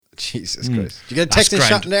Jesus Christ. Did you get a text and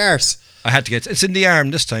shot in the arse? I had to get... It's in the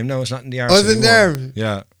arm this time. No, it's not in the arse. Oh, it's in the arm?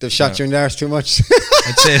 Yeah. They've shot you in the arse too much.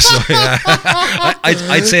 I'd say so, yeah.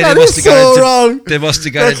 I'd say that they must have got so wrong. They must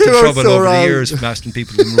have got into trouble over the years from asking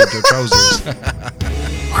people to move their trousers.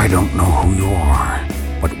 I don't know who you are,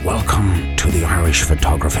 but welcome to the Irish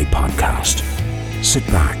Photography Podcast. Sit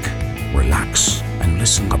back, relax, and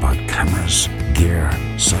listen about cameras, gear,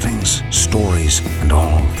 settings, stories, and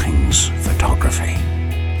all things photography.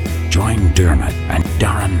 Join Dermot and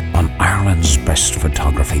Darren on Ireland's Best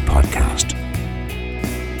Photography Podcast.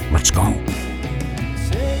 Let's go.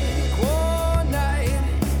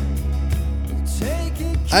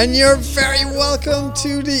 And you're very welcome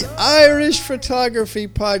to the Irish Photography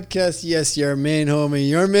Podcast. Yes, your main homie,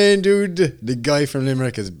 your main dude, the guy from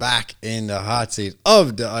Limerick is back in the hot seat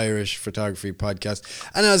of the Irish Photography Podcast.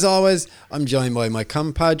 And as always, I'm joined by my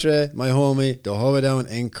compadre, my homie, the hoe down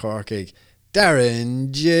in Cork,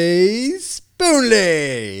 Darren J.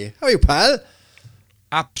 Spoonley. How are you, pal?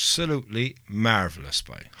 Absolutely marvellous,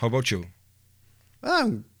 boy. How about you?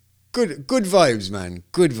 I'm good vibes, man.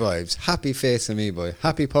 Good vibes. Happy face of me, boy.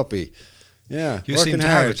 Happy puppy. Yeah, you working seem to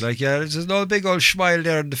hard. have it. Like, yeah, there's no big old smile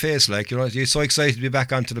there on the face. Like, you know, you're so excited to be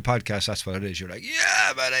back onto the podcast. That's what it is. You're like,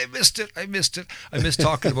 yeah, man, I missed it. I miss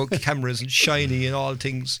talking about cameras and shiny and all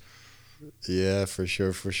things. Yeah, for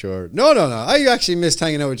sure. No. I actually missed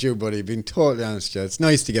hanging out with you, buddy. Being totally honest, yeah. It's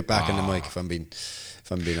nice to get back on the mic if I'm being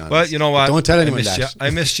honest. Well, you know what? But don't tell anyone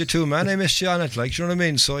I missed you too, man. I missed you on it, like, you know what I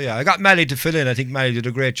mean? So yeah, I got Mally to fill in. I think Mally did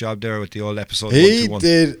a great job there with the old episode. He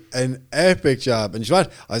did an epic job. And you know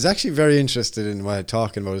what? I was actually very interested in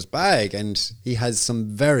talking about his bag, and he has some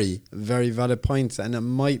very, very valid points, and I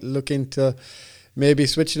might look into maybe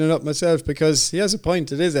switching it up myself, because he has a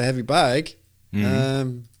point. It is a heavy bag.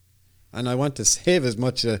 Mm-hmm. And I want to save as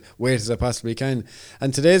much weight as I possibly can.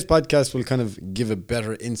 And today's podcast will kind of give a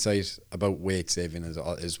better insight about weight saving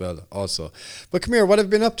as well also. But come here, what have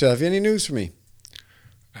you been up to? Have you any news for me?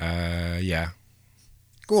 Yeah.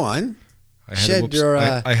 Go on. I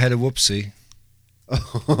had a whoopsie.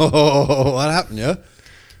 Oh, what happened, yeah?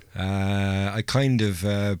 I kind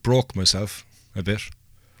of broke myself a bit.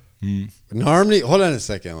 Normally, hold on a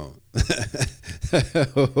second.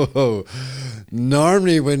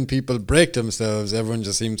 Normally when people break themselves, everyone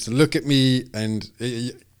just seems to look at me, and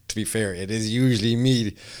to be fair, it is usually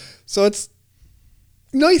me. So it's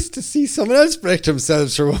nice to see someone else break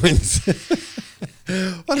themselves for once.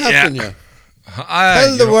 What happened, yeah?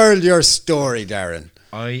 Tell the world your story, Darren.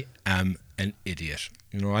 I am an idiot.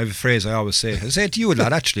 You know, I have a phrase I always say. I say it to you a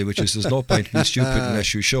lot, actually, which is, there's no point in being stupid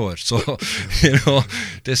unless you show it. So, you know,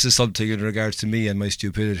 this is something in regards to me and my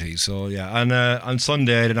stupidity. So, yeah. And on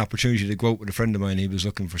Sunday, I had an opportunity to go out with a friend of mine. He was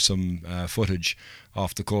looking for some footage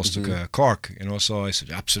off the coast of Cork, you know. So I said,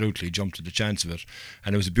 absolutely, jumped at the chance of it.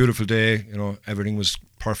 And it was a beautiful day. You know, everything was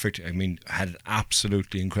perfect. I mean, I had an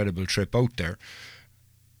absolutely incredible trip out there.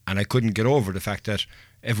 And I couldn't get over the fact that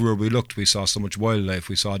everywhere we looked, we saw so much wildlife.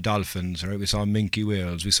 We saw dolphins, right? We saw minke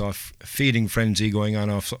whales. We saw feeding frenzy going on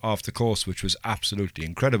off the coast, which was absolutely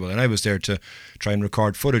incredible. And I was there to try and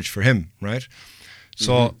record footage for him, right?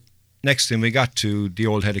 So next thing, we got to the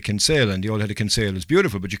Old Head of Kinsale, and the Old Head of Kinsale is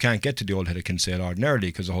beautiful, but you can't get to the Old Head of Kinsale ordinarily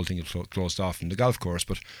because the whole thing is closed off from the golf course.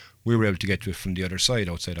 But we were able to get to it from the other side,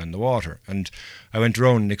 outside on the water. And I went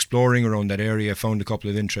around exploring around that area. I found a couple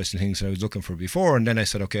of interesting things that I was looking for before, and then I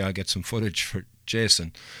said, okay, I'll get some footage for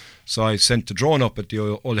Jason. So I sent the drone up at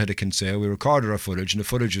the Old Head of Kinsale. We recorded our footage, and the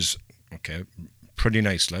footage is, okay, pretty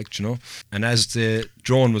nice, like, you know. And as the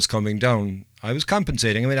drone was coming down, I was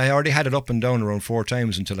compensating. I mean, I already had it up and down around 4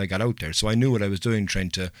 times until I got out there. So I knew what I was doing,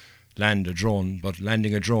 trying to land a drone. But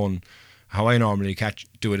landing a drone, how I normally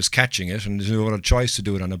do it is catching it, and there's no other choice to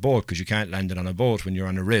do it on a boat, because you can't land it on a boat when you're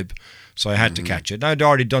on a rib. So I had to catch it. Now, I'd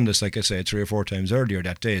already done this, like I said, 3 or 4 times earlier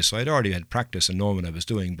that day, so I'd already had practice and known what I was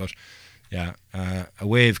doing. But yeah, a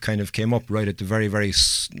wave kind of came up right at the very, very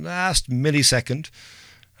last millisecond,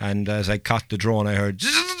 and as I caught the drone, I heard,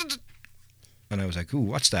 and I was like, ooh,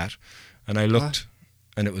 what's that? And I looked,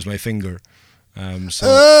 and it was my finger.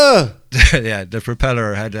 Yeah, the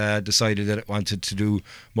propeller had decided that it wanted to do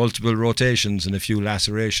multiple rotations and a few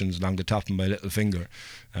lacerations along the top of my little finger.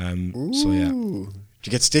 So yeah. Did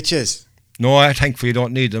you get stitches? No, I thankfully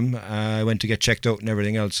don't need them. I went to get checked out and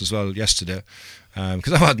everything else as well yesterday,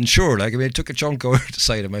 because I wasn't sure. Like, I mean, I took a chunk over the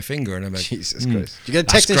side of my finger, and I'm like, Jesus Christ! Did you get a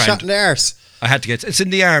text and shot in the arse? I had to get. It's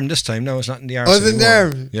in the arm this time. No, it's not in the arse. Oh, it's in the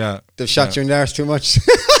arm. Yeah, they've shot you in the arse too much.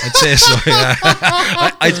 I'd say so. Yeah,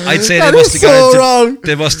 I'd say that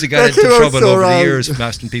they must have got into trouble over the years from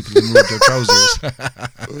asking people to move their trousers.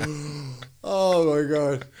 Oh my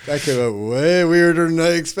god, that came out way weirder than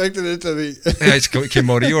I expected it to be. Yeah, it came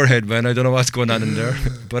out of your head, man. I don't know what's going on in there.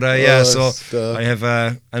 But so I have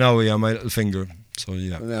an owie on my little finger. So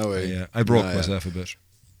yeah, I broke myself a bit.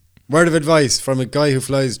 Word of advice from a guy who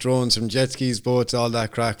flies drones from jet skis, boats, all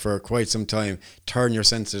that crack for quite some time: turn your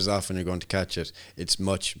sensors off when you're going to catch it. It's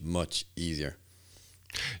much, much easier.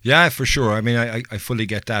 Yeah, for sure. I mean, I fully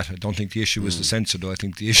get that. I don't think the issue was the sensor, though. I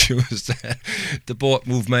think the issue was that the boat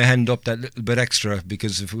moved my hand up that little bit extra,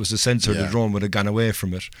 because if it was the sensor, the drone would have gone away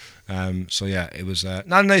from it. So yeah, it was not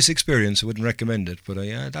a nice experience. I wouldn't recommend it, but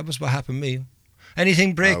that was what happened to me.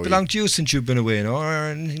 Anything break belong to you since you've been away, or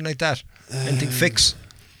anything like that? Anything fix?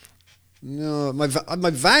 No, my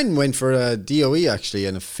van went for a DOE actually,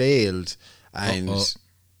 and it failed, and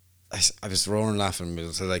I was roaring laughing.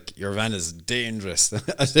 So like, your van is dangerous.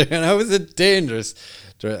 I said, how is it dangerous?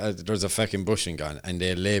 There's a fucking bushing gone, and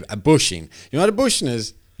they lay a bushing. You know what a bushing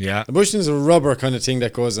is? Yeah, a bushing is a rubber kind of thing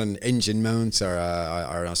that goes on engine mounts or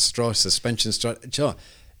a strut, suspension strut.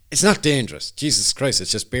 It's not dangerous. Jesus Christ,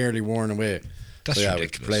 it's just barely worn away. That's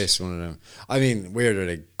ridiculous. We replaced one of them. I mean, where are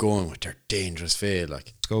they going with their dangerous fail? Like,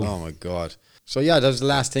 let's go. Oh my god. So yeah, that was the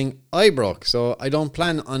last thing I broke. So I don't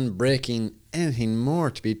plan on breaking anything more,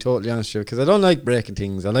 to be totally honest with you, because I don't like breaking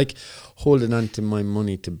things. I like holding on to my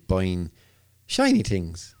money to buying shiny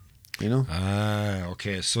things, you know.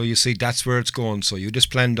 Okay. So you see, that's where it's going. So you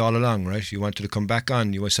just planned all along, right? You wanted to come back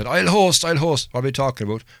on. You said, I'll host. What are we talking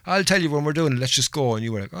about? I'll tell you when we're doing it. Let's just go. And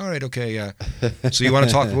you were like, all right, okay, yeah. So you want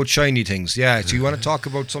to talk about shiny things. Yeah. So you want to talk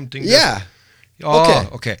about something. Yeah.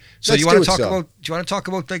 Okay. So you want to talk about? Do you want to talk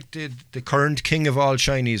about like the current king of all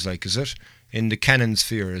shinies? Like, is it in the Canon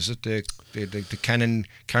sphere? Is it the Canon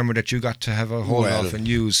camera that you got to have a hold of and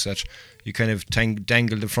use, that you kind of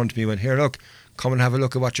dangled in front of me and went, here, look, come and have a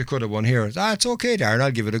look at what you could have won here. It's okay, Darren, I'll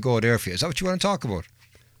give it a go there for you. Is that what you want to talk about?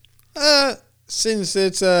 Since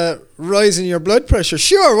it's rising your blood pressure,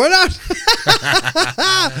 sure, why not?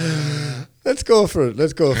 Let's go for it.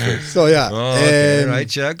 So yeah. Okay,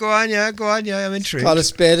 right, yeah. Go on, yeah, I'm intrigued. Call a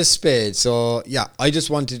spade. So yeah, I just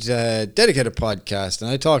wanted to dedicate a podcast, and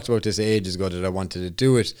I talked about this ages ago that I wanted to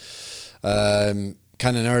do it. Canon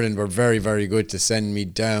Ireland were very, very good to send me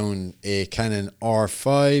down a Canon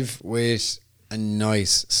R5 with a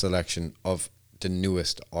nice selection of the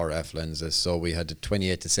newest RF lenses. So we had the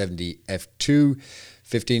 28-70 f2,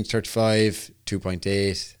 15-35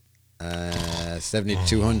 2.8,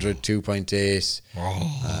 70-200 2.8.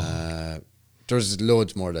 There's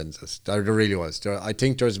loads more lenses. There really was. I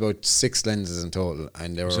think there's about 6 lenses in total,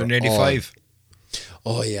 and there were an 85.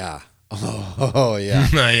 Oh yeah. Oh yeah.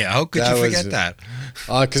 Yeah, how could you forget that?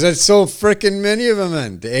 Because there's so freaking many of them,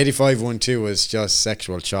 man. The 85-1.2 was just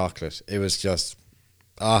sexual chocolate. It was just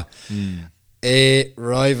a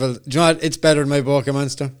rival. Do you know what? It's better than my Bokeh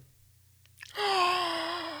Monster.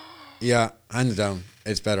 Yeah, hands down,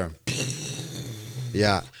 it's better.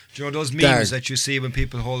 Yeah. Do you know those memes that you see when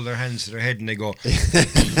people hold their hands to their head and they go?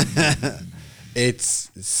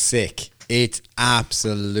 It's sick. It's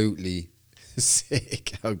absolutely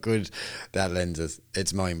sick how good that lens is.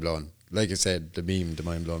 It's mind blowing. Like I said, the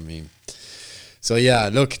mind blowing meme. So yeah,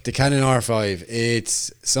 look, the Canon R5,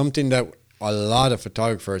 it's something that a lot of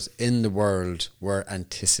photographers in the world were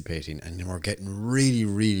anticipating, and were getting really,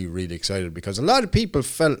 really, really excited, because a lot of people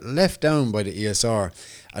felt left down by the ESR,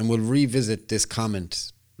 and we'll revisit this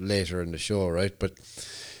comment later in the show, right? But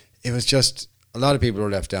it was just, a lot of people were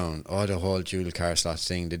left down. The whole dual car slots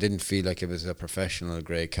thing, they didn't feel like it was a professional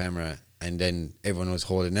grade camera, and then everyone was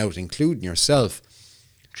holding out, including yourself.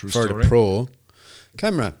 True for story. The Pro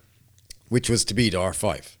camera, which was to be the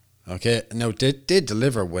R5. Okay, now they did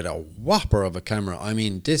deliver with a whopper of a camera. I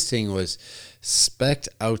mean, this thing was specced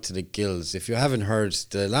out to the gills. If you haven't heard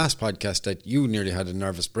the last podcast that you nearly had a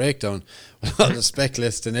nervous breakdown with all the spec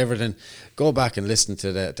list and everything, go back and listen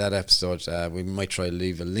to that episode. We might try to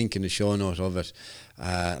leave a link in the show note of it.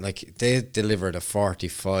 Like, they delivered a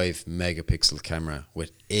 45 megapixel camera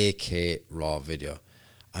with 8K raw video.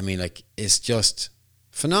 I mean, like, it's just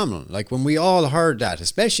phenomenal. Like, when we all heard that,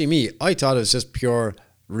 especially me, I thought it was just pure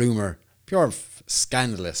rumor,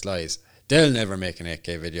 scandalous lies. They'll never make an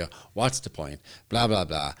 8K video. What's the point? Blah, blah,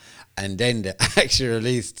 blah. And then they actually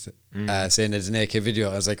released saying it's an 8K video.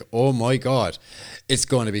 I was like, oh my God, it's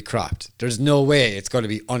going to be cropped. There's no way it's going to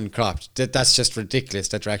be uncropped. That's just ridiculous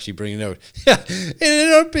that they're actually bringing it out. Yeah, it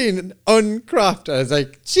ended up being uncropped. I was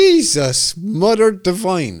like, Jesus, mother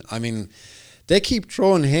divine. I mean, they keep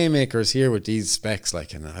throwing haymakers here with these specs,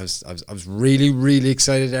 like, and I was really, really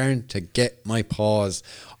excited, Aaron, to get my paws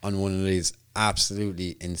on one of these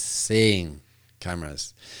absolutely insane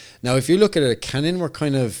cameras. Now, if you look at it, Canon were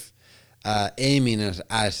kind of aiming it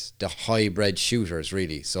at the hybrid shooters,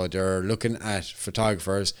 really. So they're looking at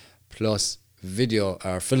photographers plus video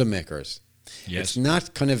or filmmakers. Yes. It's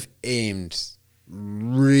not kind of aimed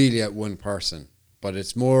really at one person, but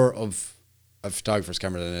it's more of a photographer's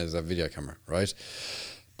camera than it is a video camera, right?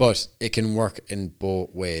 But it can work in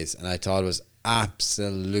both ways, and I thought it was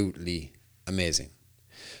absolutely amazing.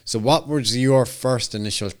 So what was your first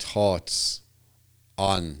initial thoughts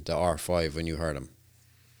on the R5 when you heard them?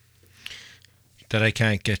 That I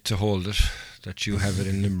can't get to hold it, that you have it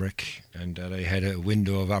in Limerick, and that I had a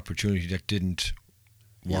window of opportunity that didn't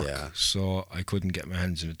work, so I couldn't get my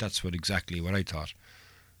hands on it. That's exactly what I thought.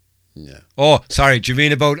 Yeah. Oh, sorry, do you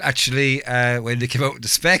mean about actually when they came out with the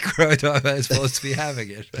spec, where I thought I was supposed to be having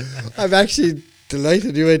it? I'm actually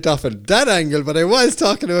delighted you went off at that angle, but I was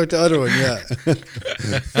talking about the other one,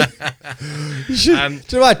 you should,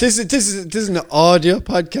 do you know what? This is an audio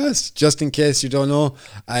podcast, just in case you don't know.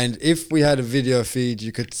 And if we had a video feed,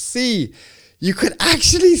 you could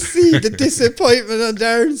actually see the disappointment on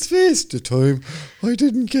Darren's face. The time I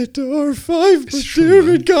didn't get the R5, but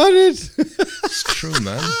David got it. It's true,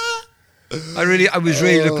 man. I was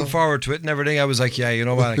really looking forward to it and everything. I was like, yeah, you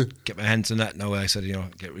know what, I get my hands on that now. I said,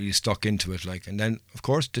 get really stuck into it, and then of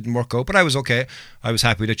course it didn't work out, but I was okay. I was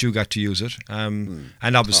happy that you got to use it, and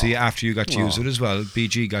obviously after you got to use it as well,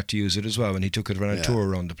 BG got to use it as well when he took it on a tour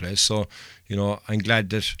around the place. So I'm glad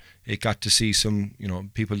that it got to see some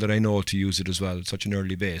people that I know to use it as well at such an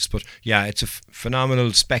early base. But yeah, it's a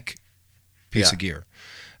phenomenal spec piece of gear.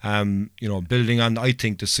 Building on, I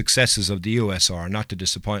think, the successes of the USR, not the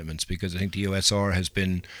disappointments, because I think the USR has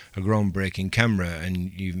been a groundbreaking camera,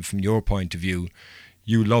 and even from your point of view,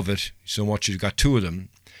 you love it so much. You've got two of them.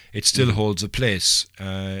 It still holds a place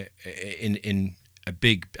in a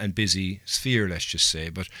big and busy sphere, let's just say.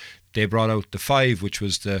 But they brought out the 5, which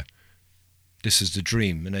was this is the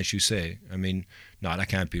dream. And as you say, I mean, no, that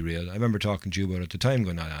can't be real. I remember talking to you about it at the time,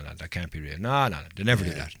 going, no, that can't be real. No, they never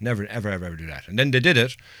do that. Never, ever do that. And then they did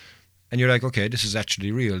it, and you're like, okay, this is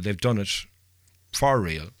actually real. They've done it for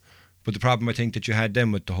real. But the problem, I think, that you had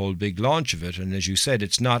then with the whole big launch of it, and as you said,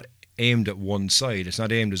 it's not aimed at one side. It's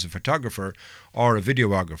not aimed as a photographer or a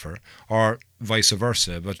videographer or vice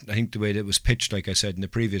versa. But I think the way that it was pitched, like I said in the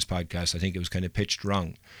previous podcast, I think it was kind of pitched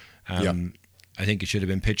wrong. I think it should have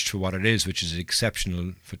been pitched for what it is, which is an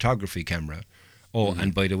exceptional photography camera. Oh,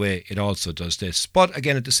 and by the way, it also does this. But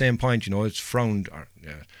again, at the same point, it's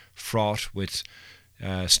fraught with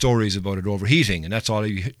stories about it overheating, and that's all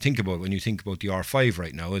you think about when you think about the R5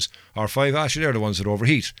 right now. Is R5 actually they're the ones that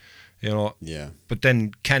overheat, Yeah. But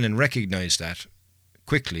then Canon recognised that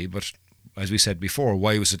quickly. But as we said before,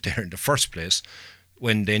 why was it there in the first place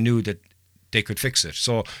when they knew that they could fix it?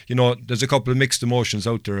 So there's a couple of mixed emotions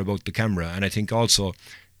out there about the camera, and I think also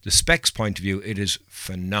the specs point of view, it is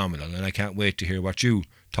phenomenal, and I can't wait to hear what you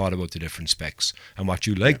thought about the different specs and what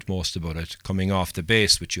you liked most about it, coming off the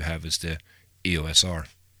base which you have as the EOS R.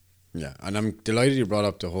 Yeah, and I'm delighted you brought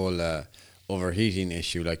up the whole overheating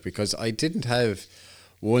issue, because I didn't have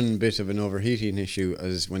one bit of an overheating issue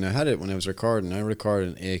as when I had it when I was recording. I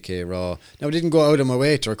recorded an 8K RAW. Now, I didn't go out of my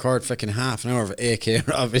way to record fucking half an hour of 8K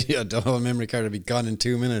RAW video. The whole memory card would be gone in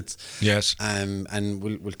 2 minutes. Yes. And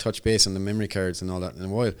we'll touch base on the memory cards and all that in a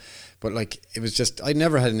while. But it was just, I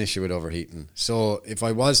never had an issue with overheating. So if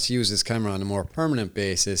I was to use this camera on a more permanent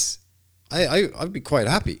basis, I'd be quite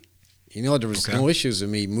happy. There was no issues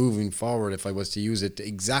with me moving forward if I was to use it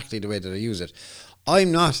exactly the way that I use it.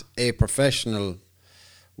 I'm not a professional.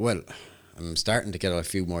 Well, I'm starting to get a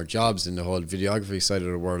few more jobs in the whole videography side of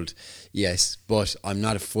the world, yes, but I'm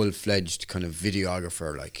not a full-fledged kind of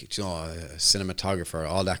videographer, a cinematographer,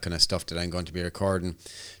 all that kind of stuff that I'm going to be recording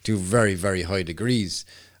to very, very high degrees.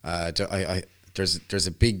 There's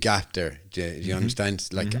a big gap there. Do you understand?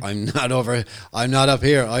 I'm not up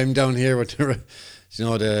here. I'm down here with the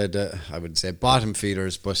I wouldn't say bottom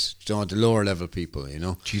feeders, but the lower level people.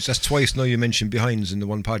 Jeez, that's twice now you mentioned behinds in the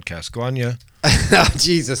one podcast. Go on, yeah. Oh,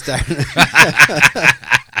 Jesus, Darren.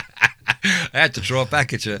 I had to throw it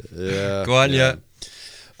back at you. Yeah. Go on, yeah.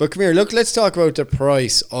 But come here, look, let's talk about the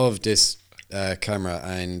price of this camera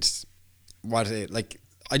and what I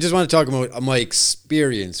just want to talk about my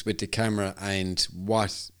experience with the camera and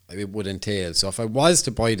what it would entail. So if I was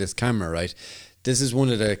to buy this camera, right, this is one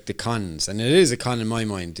of the cons, and it is a con in my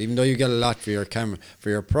mind. Even though you get a lot for your camera, for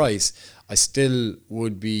your price, I still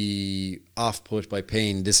would be off-put by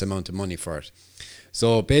paying this amount of money for it.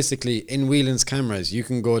 So basically, in Whelan's Cameras, you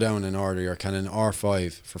can go down and order your Canon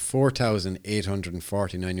R5 for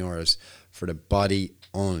 €4,849 for the body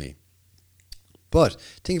only. But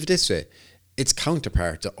think of it this way. Its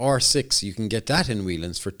counterpart, the R6, you can get that in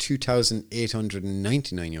Whelan's for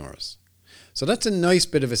 €2,899. So that's a nice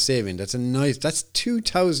bit of a saving. That's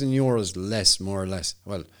 €2,000 less, more or less.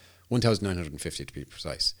 Well, 1,950 to be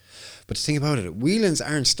precise. But the thing about it, Whelans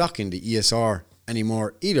aren't stocking the ESR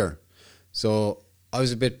anymore either. So I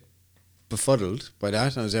was a bit befuddled by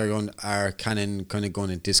that. I was there going, are Canon kind of going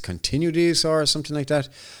to discontinue the ESR or something like that?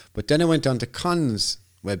 But then I went on to Con's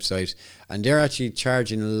website, and they're actually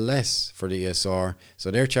charging less for the ESR.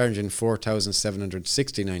 So they're charging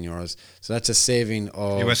 €4,769. So that's a saving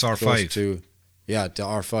of US R5. The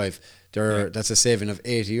R5. That's a saving of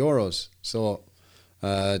 €80. So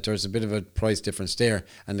there's a bit of a price difference there.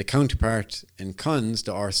 And the counterpart in Cons,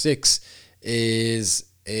 the R6, is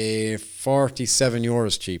a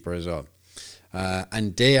 €47 cheaper as well.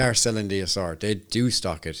 And they are selling the ESR. They do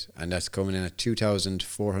stock it, and that's coming in at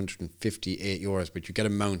 €2,458, but you get a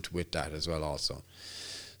mount with that as well also.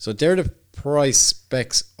 So they're the price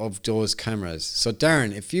specs of those cameras. So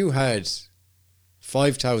Darren, if you had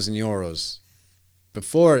 €5,000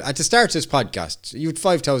 before, at the start of this podcast, you had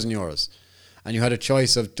 €5,000 and you had a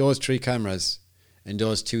choice of those 3 cameras in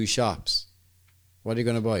those 2 shops, what are you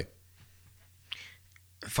going to buy?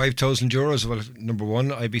 €5,000. Well, number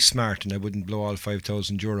one, I'd be smart and I wouldn't blow all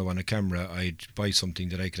 €5,000 on a camera. I'd buy something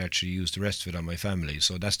that I could actually use the rest of it on my family.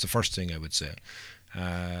 So that's the first thing I would say.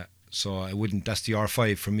 So I wouldn't. That's the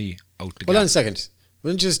R5 for me. Hold on a second.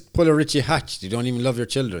 Wouldn't you just pull a Richie Hatch? You don't even love your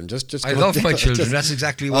children. Just. I love my children. That's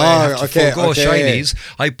exactly why I have to forgo shinies.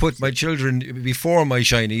 I put my children before my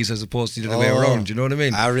shinies as opposed to the other way around. You know what I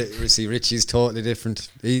mean? See, Richie's totally different.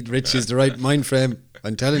 Richie's the right mind frame.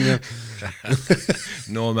 I'm telling you.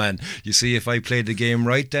 No, man. You see, if I play the game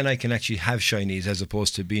right, then I can actually have shinies as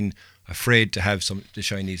opposed to being afraid to have the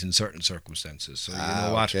shinies in certain circumstances. So you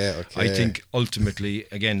know what? Okay. I think ultimately,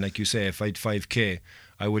 again, like you say, if I had $5,000,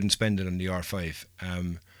 I wouldn't spend it on the R5.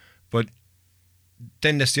 But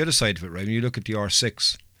then that's the other side of it, right? When you look at the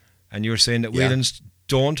R6, and you're saying that Whelans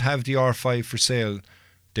don't have the R5 for sale,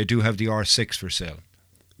 they do have the R6 for sale.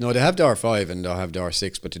 No, they have the R5 and they'll have the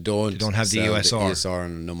R6, but they don't have the USR. The ESR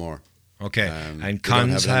no more. Okay, and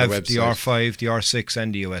Cons have the R5, the R6,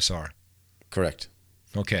 and the USR. Correct.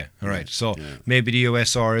 Okay, all right. So maybe the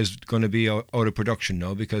USR is going to be out of production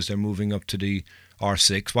now because they're moving up to the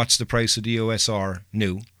R6. What's the price of the USR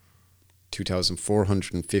new?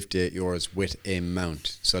 €2,458 with a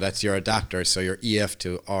mount. So that's your adapter. So your EF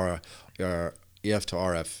to RF.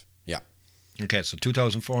 Yeah. Okay, so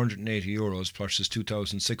 €2,480 plus this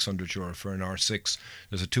 €2,600 for an R6.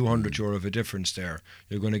 There's a €200 of a difference there.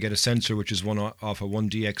 You're going to get a sensor which is off a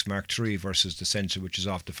 1DX Mark III versus the sensor which is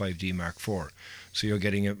off the 5D Mark IV. So you're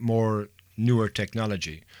getting a more newer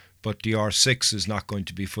technology. But the R6 is not going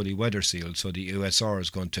to be fully weather sealed, so the USR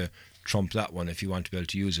is going to trump that one if you want to be able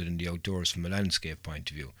to use it in the outdoors from a landscape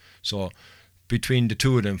point of view. So between the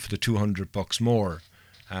two of them for the $200 more,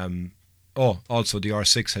 also the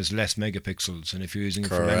R6 has less megapixels, and if you're using it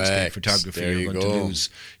for landscape photography, you're going to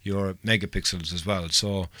lose your megapixels as well.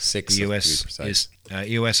 So the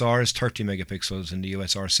EOSR is 30 megapixels and the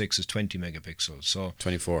USR6 is 20 megapixels. So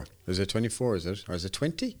 24. Is it 24? Is it, or is it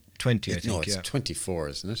 20? 20, I think. No, it's 24,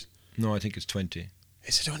 isn't it? No, I think it's 20.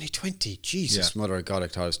 Is it only 20? Jesus, mother of God, I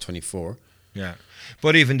thought it was 24. Yeah,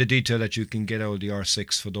 but even the detail that you can get out of the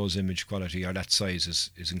R6 for those image quality or that size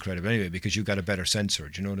is incredible anyway, because you've got a better sensor.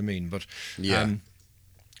 Do you know what I mean? But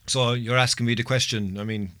so you're asking me the question. I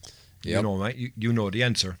mean, you know, right? You know the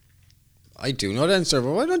answer. I do know the answer,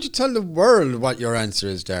 but why don't you tell the world what your answer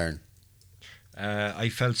is, Darren? I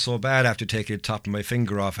felt so bad after taking the top of my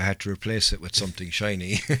finger off. I had to replace it with something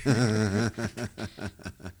shiny.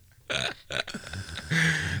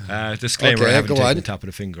 Disclaimer, I haven't taken the top of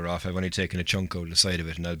the finger off. I've only taken a chunk out of the side of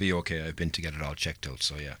it, and I'll be okay. I've been to get it all checked out,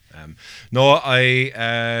 so yeah. I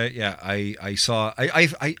saw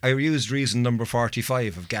I used reason number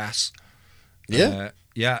 45 of gas. Where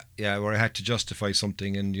I had to justify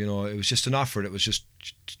something, and you know, it was just an offer that was just,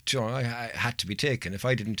 you know, I had to be taken. If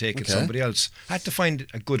I didn't take it, somebody else had to find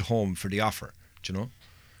a good home for the offer. Do you know?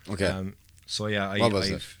 Okay. So yeah,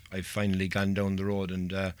 I've finally gone down the road,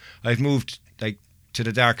 and I've moved like to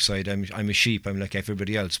the dark side. I'm a sheep. I'm like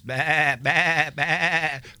everybody else. Bah, bah,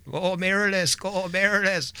 bah. Go mirrorless. Go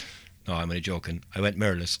mirrorless. No, I'm only joking. I went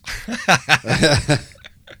mirrorless.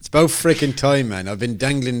 It's about freaking time, man. I've been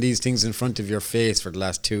dangling these things in front of your face for the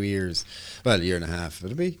last 2 years. Well, year and a half.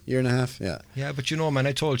 Would it be? Year and a half? Yeah. Yeah, but you know, man,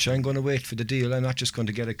 I told you I'm going to wait for the deal. I'm not just going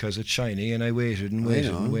to get it because it's shiny. And I waited and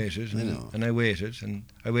waited and waited. And I waited and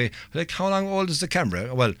I waited. Like, how long old is the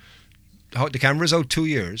camera? Well, the camera's out 2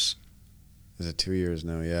 years. Is it 2 years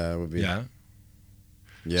now? Yeah, it would be. Yeah.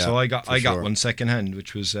 So I got one second hand,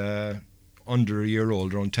 which was under a year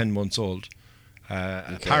old, around 10 months old.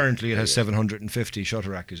 Apparently, it has 750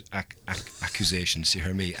 shutter accusations. You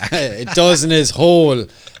hear me? It does in his whole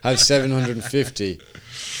have 750.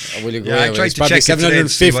 Will you go I tried it's to probably check it today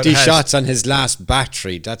and see what 750 it has. shots on his last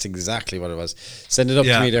battery. That's exactly what it was. Send it up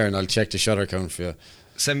to me there and I'll check the shutter count for you.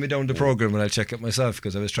 Send me down the program and I'll check it myself,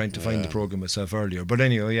 because I was trying to find the program myself earlier. But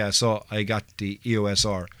anyway, so I got the EOS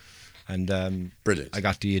R, and brilliant. I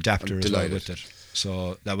got the adapter as well with it.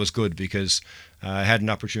 So that was good, because I had an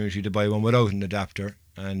opportunity to buy one without an adapter,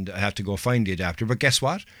 and I had to go find the adapter. But guess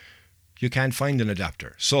what? You can't find an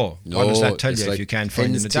adapter. So what does that tell you if you can't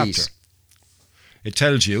find an adapter? It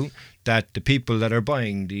tells you that the people that are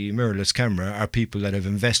buying the mirrorless camera are people that have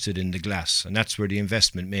invested in the glass, and that's where the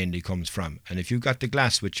investment mainly comes from. And if you've got the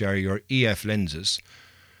glass, which are your EF lenses,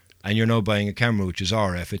 and you're now buying a camera which is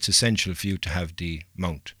RF, it's essential for you to have the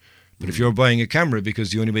mount. But if you're buying a camera, because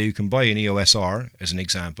the only way you can buy an EOS R, as an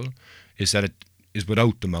example, is that it is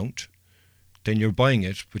without the mount, then you're buying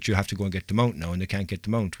it, but you have to go and get the mount now, and they can't get the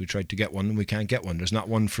mount. We tried to get one, and we can't get one. There's not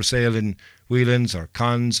one for sale in Whelan's or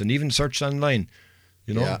Cons, and even search online.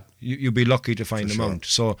 You know, you'll be lucky to find the mount.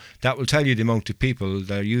 So that will tell you the amount of people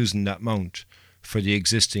that are using that mount for the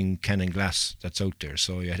existing Canon glass that's out there.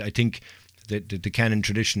 So I think that the Canon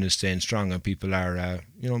tradition is staying strong, and people are,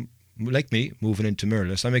 like me, moving into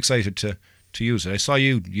mirrorless. I'm excited to use it. I saw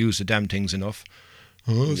you use the damn things enough.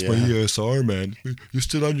 Oh, it's my ESR, man. You're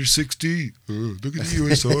still on your 6D. Look at the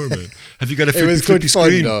ESR, man. Have you got a flippy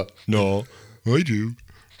screen? Though. No, I do.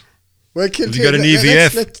 Well, have you got an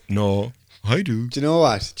EVF? No, I do. Do you know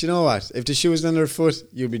what? If the shoe was under foot,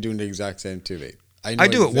 you'd be doing the exact same too, mate. I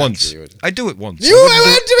do it once. I do it once. You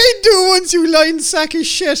what do we do once, you lying sack of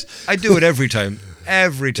shit? I do it every time.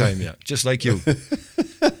 Every time, yeah. Just like you.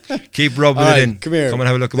 Keep rubbing it in. Come here. Come and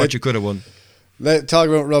have a look at what you could have won. Talk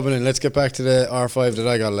about rubbing in. Let's get back to the R5 that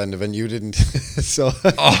I got landed and you didn't. So.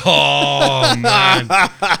 Oh man!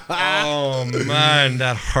 Oh man,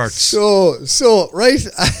 that hurts. So right.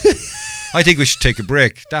 I think we should take a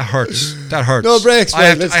break. That hurts. That hurts. No breaks.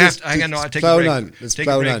 I take a break. On. Let's take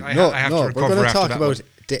plow a break. on. I have to recover we're going to talk after about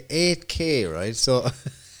that the 8K, right? So.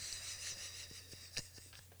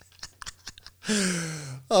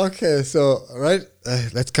 Okay, so right,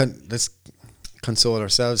 let's console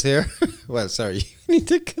ourselves here. Well, sorry, you need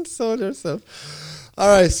to console yourself. All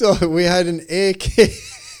right, so we had an 8K.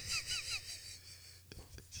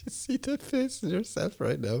 You see the face of yourself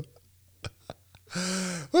right now.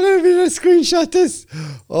 What if we screenshot this?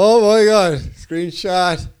 Oh my god,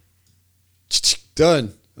 screenshot.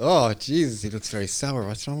 Done. Oh Jesus, he looks very sour.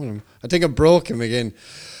 What's wrong with him? I think I broke him again.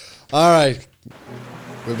 All right.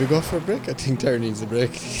 Will we go for a break? I think Darren needs a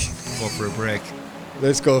break. Go for a break.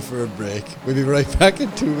 Let's go for a break. We'll be right back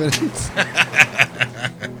in 2 minutes.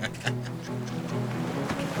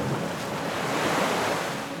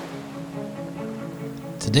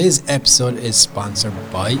 Today's episode is sponsored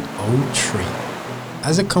by O3.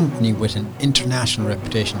 As a company with an international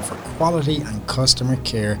reputation for quality and customer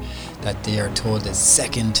care that they are told is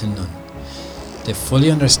second to none, they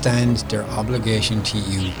fully understand their obligation to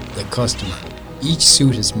you, the customer. Each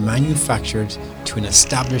suit is manufactured to an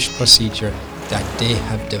established procedure that they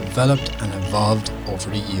have developed and evolved over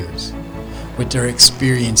the years. With their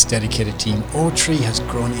experienced, dedicated team, O3 has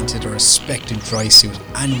grown into the respected dry suit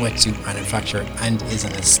and wetsuit manufacturer and is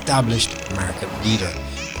an established market leader,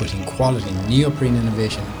 putting quality, neoprene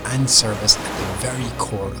innovation and service at the very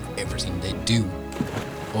core of everything they do.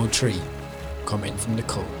 O3, come in from the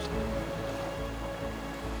cold.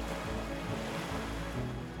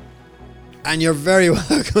 And you're very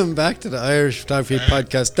welcome back to the Irish Photography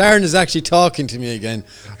Podcast. Darren is actually talking to me again.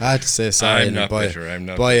 I had to say sorry and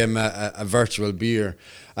buy him a virtual beer.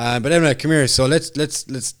 But anyway, come here. So let's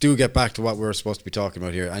do get back to what we're supposed to be talking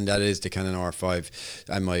about here, and that is the Canon R5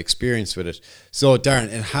 and my experience with it. So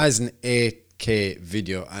Darren, it has an 8K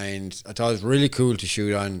video, and I thought it was really cool to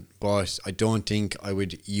shoot on, but I don't think I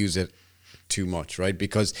would use it too much, right?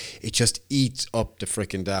 Because it just eats up the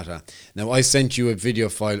freaking data. Now, I sent you a video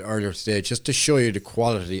file earlier today just to show you the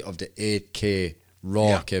quality of the 8K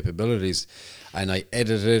raw capabilities, and I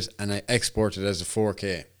edited it and I exported it as a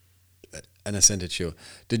 4K and I sent it to you.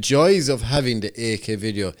 The joys of having the 8K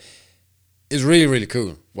video is really, really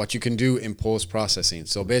cool. What you can do in post-processing.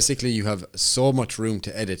 So basically you have so much room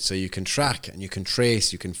to edit, so you can track and you can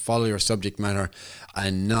trace, you can follow your subject matter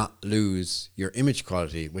and not lose your image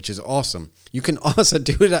quality, which is awesome. You can also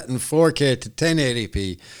do that in 4K to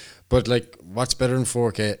 1080p, but like, what's better than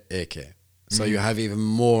 4K? 8K. So you have even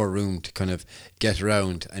more room to kind of get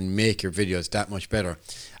around and make your videos that much better.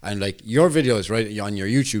 And like, your videos right on your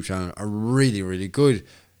YouTube channel are really, really good.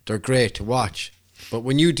 They're great to watch. But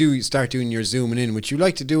when you do start doing your zooming in, which you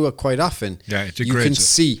like to do quite often, Yeah, it you degrades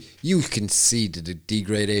can see the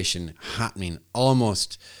degradation happening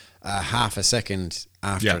almost half a second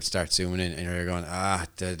after it starts zooming in, and you're going,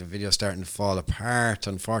 the video's starting to fall apart,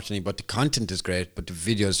 unfortunately. But the content is great, but the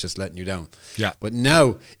video's just letting you down. Yeah. But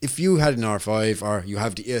now, if you had an R5 or you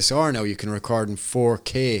have the ESR now, you can record in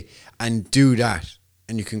 4K and do that.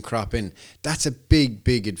 And you can crop in. That's a big,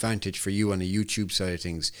 big advantage for you on the YouTube side of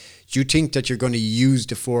things. Do you think that you're going to use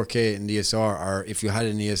the 4K in the ESR, or if you had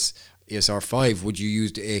an ESR 5, would you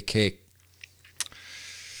use the 8K?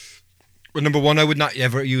 Well, number one, I would not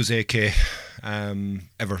ever use 8K,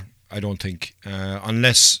 ever. I don't think,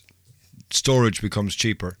 unless storage becomes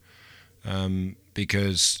cheaper,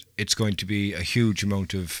 because it's going to be a huge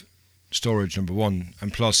amount of storage, number one,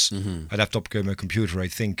 and plus I'd have to upgrade my computer, I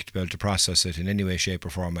think, to be able to process it in any way, shape or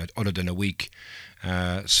format other than a week.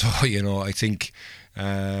 So I think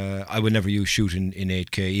I would never use shooting in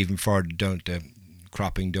 8K, even further down to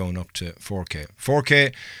cropping down up to 4K.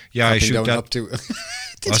 4K, yeah, cropping I shoot down that up to.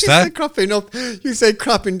 Did What's you that? say cropping up? You say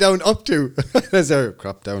cropping down up to. There's there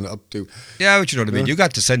crop down up to. Yeah, but you know what I mean. You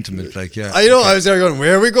got the sentiment, like, yeah. I know. Okay. I was there going,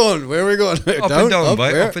 where are we going? Where are we going? Up and down,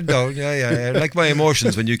 up and down. Yeah. Like my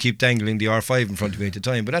emotions when you keep dangling the R5 in front of me at the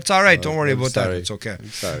time. But that's all right. Don't worry about that. It's okay. I'm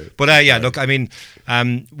sorry. But look, I mean,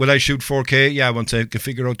 will I shoot 4K? Yeah, once I can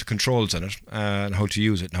figure out the controls on it and how to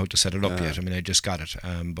use it and how to set it up yet. I mean, I just got it.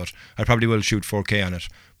 But I probably will shoot 4K on it.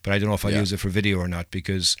 But I don't know if I use it for video or not,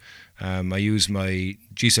 because I use my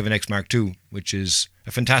G7X Mark II, which is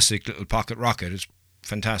a fantastic little pocket rocket. It's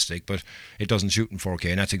fantastic, but it doesn't shoot in 4K,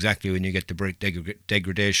 and that's exactly when you get the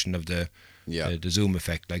degradation of the zoom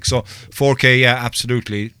effect. Like, so 4K, yeah,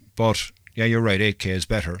 absolutely. But yeah, you're right, 8K is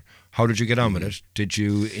better. How did you get on with it? Did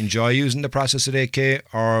you enjoy using the process at 8K,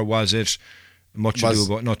 or was it much ado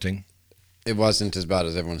about nothing? It wasn't as bad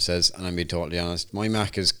as everyone says, and I'm being totally honest. My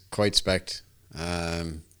Mac is quite spec'd.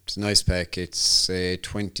 It's a nice spec. It's a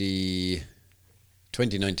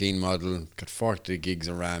 2019 model, got 40 gigs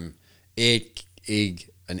of RAM, 8 gig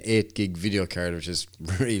video card, which is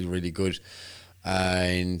really, really good.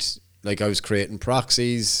 And like, I was creating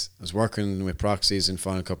proxies, I was working with proxies in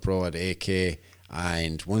Final Cut Pro at 8K,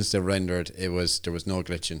 and once they rendered, there was no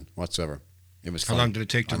glitching whatsoever. It was fine. How long did it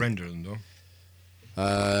take to render them though?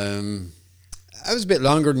 I was a bit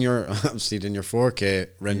longer than your 4K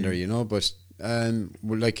render, but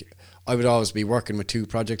like, I would always be working with two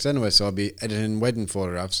projects anyway, so I'll be editing wedding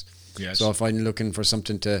photographs. Yes. So if I'm looking for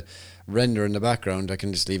something to render in the background, I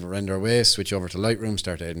can just leave it render away, switch over to Lightroom,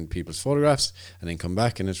 start editing people's photographs, and then come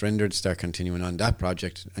back and it's rendered, start continuing on that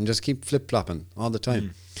project, and just keep flip-flopping all the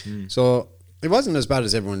time. So it wasn't as bad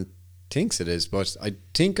as everyone thinks it is, but I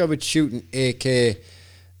think I would shoot in 8K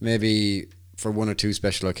maybe for one or two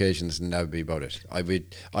special occasions, and that would be about it. I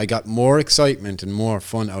got more excitement and more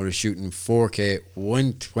fun out of shooting 4K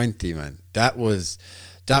 120, man. That was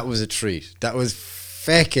a treat. That was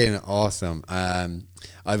fucking awesome.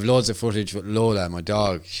 I've loads of footage with Lola, my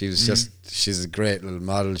dog. She's a great little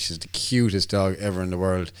model. She's the cutest dog ever in the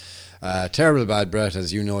world. Terrible bad breath,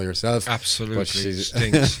 as you know yourself. Absolutely, but she's,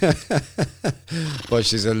 stinks. but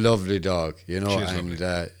she's a lovely dog, and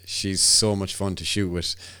lovely. She's so much fun to shoot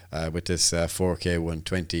with this 4K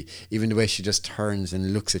 120. Even the way she just turns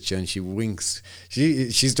and looks at you and she winks.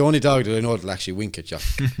 She's the only dog that I know that'll actually wink at you.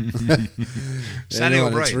 Sally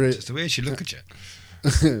O'Brien, just the way she look at you.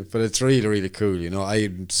 But it's really, really cool. I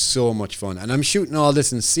had so much fun, and I'm shooting all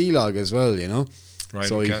this in C-Log as well. Right,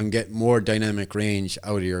 so you can get more dynamic range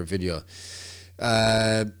out of your video.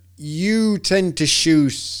 You tend to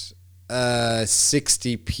shoot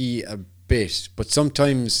 60p a bit, but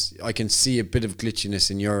sometimes I can see a bit of glitchiness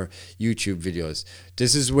in your YouTube videos.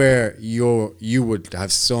 This is where you would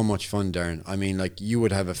have so much fun, Darren. I mean, like, you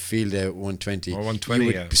would have a field day at 120. Or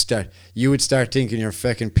 120, you would start thinking you're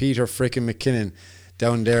fucking Peter frickin' McKinnon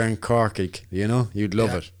down there in Cork. You'd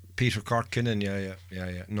love it. Peter Corkinnon, yeah.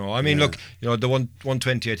 No, I mean, look, the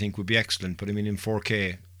 120 I think would be excellent, but I mean in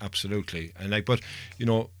 4K, absolutely. And but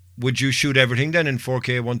would you shoot everything then in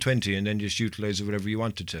 4K 120 and then just utilize it whatever you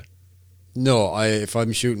wanted to? No, if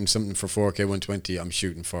I'm shooting something for 4K 120, I'm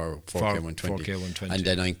shooting for 4K 120. 4K 120. And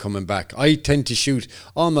then I'm coming back. I tend to shoot,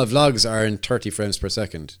 all my vlogs are in 30 frames per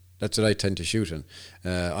second. That's what I tend to shoot in.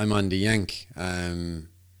 I'm on the Yank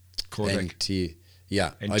codec. NT.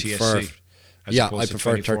 Yeah, NTSC. I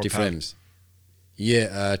prefer 30 frames.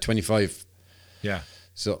 Yeah, 25. Yeah.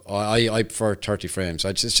 So I prefer 30 frames.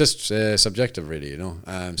 It's just subjective, really,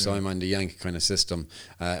 So I'm on the Yank kind of system.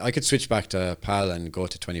 I could switch back to PAL and go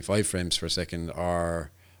to 25 frames per second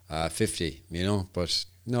or 50, But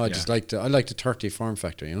no, I like the 30 form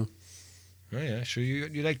factor, Oh yeah, sure.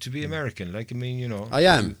 You like to be American, like I mean, you know. I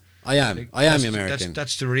am. Like, I am that's, American.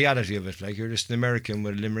 That's the reality of it. Like you're just an American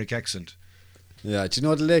with a Limerick accent. Yeah. Do you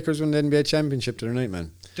know the Lakers won the NBA championship the other night,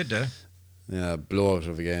 man? Did they? Yeah, blowout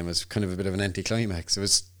of a game. It was kind of a bit of an anticlimax. It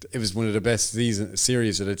was one of the best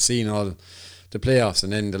series that I'd seen all the playoffs,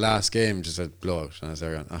 and then the last game just a blowout. And I was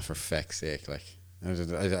there going, for feck's sake, like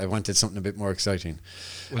I wanted something a bit more exciting.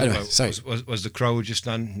 Anyway, sorry. Was the crowd just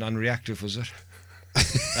non-reactive? Was it?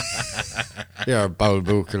 Yeah, bowel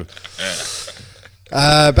buckle.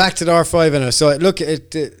 Back to the R5 anyway. So look,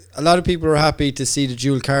 a lot of people are happy to see the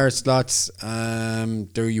dual card slots.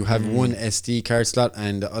 There you have one SD card slot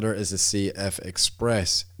and the other is a CF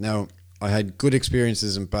Express. Now, I had good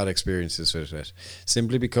experiences and bad experiences with it,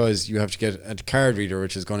 simply because you have to get a card reader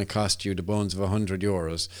which is going to cost you the bones of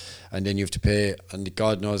 €100, and then you have to pay, and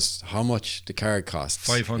God knows how much the card costs.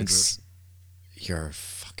 500. You're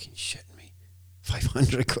fucking shitting me.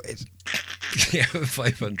 500 quid. Yeah,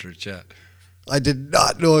 500. Yeah. I did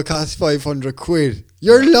not know it cost 500 quid.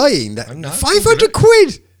 You're lying. I'm not. 500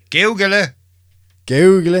 quid. Google it.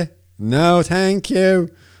 Google it. No, thank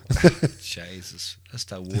you. Jesus, that's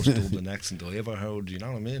the worst Dublin accent I ever heard. You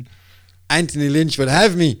know what I mean? Anthony Lynch would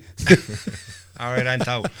have me. All right,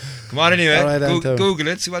 Anto. Come on anyway. All right, Anto. Google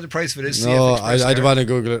it. See what the price for this. No, I don't want to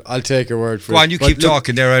Google it. I'll take your word for it. Go on, you keep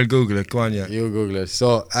talking there. I'll Google it. Go on, yeah. You Google it.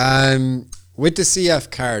 So, with the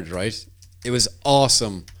CF card, right, it was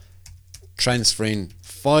awesome transferring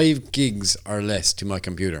 5 gigs or less to my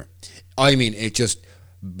computer. I mean, it just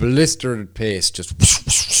blistered at pace, just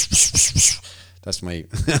that's my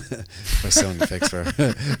my sound effects for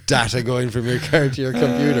data going from your card to your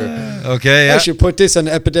computer. Okay, yeah. I should put this on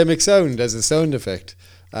Epidemic Sound as a sound effect.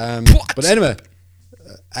 But anyway,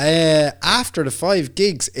 after the 5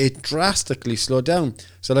 gigs, it drastically slowed down.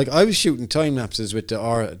 So like I was shooting time lapses with the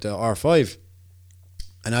R5.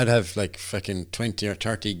 And I'd have like fucking 20 or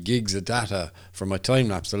 30 gigs of data for my time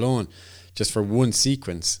lapse alone, just for one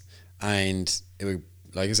sequence. And it would,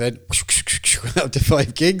 like I said, out to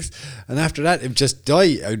 5 gigs. And after that, it would just die.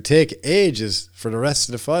 It would take ages for the rest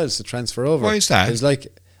of the files to transfer over. Why is that? It was like,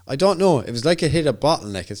 I don't know. It was like it hit a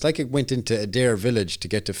bottleneck. It's like it went into Adair Village to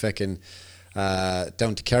get to fucking down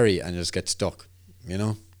to Kerry and just get stuck, you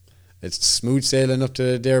know? It's smooth sailing up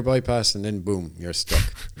to Adair bypass, and then boom, you're stuck.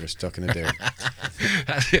 You're stuck in Adair.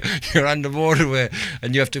 You're on the motorway,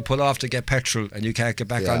 and you have to pull off to get petrol, and you can't get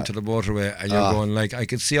back onto the motorway, and you're going like, I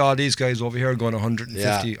could see all these guys over here going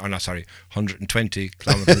 120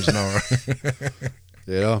 kilometers an hour.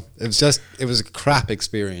 You know, it was a crap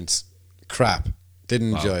experience. Crap.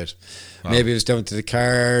 Didn't enjoy it. Wow. Maybe it was down to the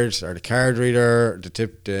card or the card reader,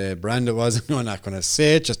 the brand it was. I'm not going to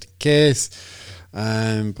say it just in case.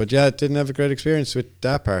 But yeah, didn't have a great experience with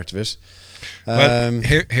that part of it. Well,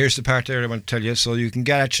 here's the part there I want to tell you. So you can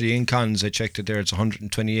get actually in cons, I checked it there, it's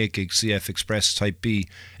 128 gig CF Express Type B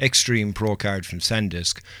Extreme Pro card from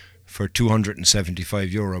SanDisk for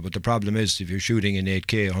 €275. But the problem is, if you're shooting in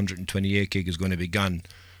 8K, 128 gig is going to be gone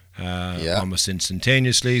almost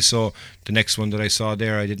instantaneously. So the next one that I saw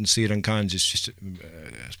there, I didn't see it on cons, it's just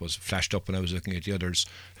I suppose it flashed up when I was looking at the others,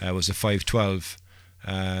 was a 512.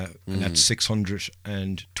 And that's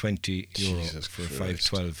 €620 Jesus for a Christ.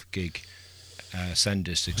 512 gig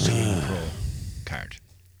SanDisk Extreme Pro card.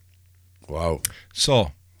 Wow.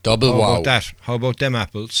 So, Double how wow. about that? How about them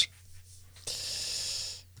apples?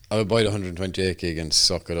 I would buy the 128 gig and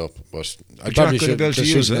suck it up, but I But you're probably not going to be able to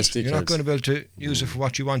use it. SD You're not cards. going to be able to use it for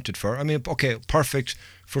what you want it for. I mean, okay, perfect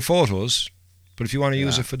for photos, but if you want to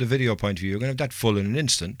use it for the video point of view, you're going to have that full in an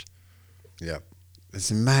instant. Yeah.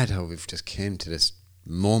 It's mad how we've just came to this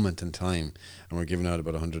moment in time and we're giving out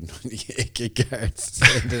about 128 gig cards.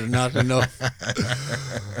 They're not enough.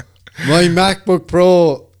 My MacBook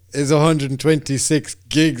Pro is 126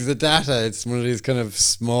 gigs of data. It's one of these kind of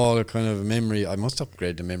small kind of memory. I must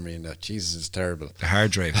upgrade the memory in that. Jesus, it's terrible. The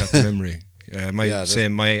hard drive, not the memory.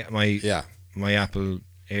 My Apple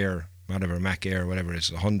Air, whatever, Mac Air, whatever it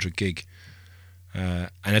is, 100 gig.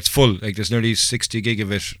 And it's full, like there's nearly 60 gig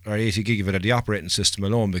of it or 80 gig of it at the operating system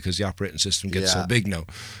alone, because the operating system gets so big now.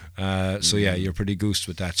 So yeah, you're pretty goosed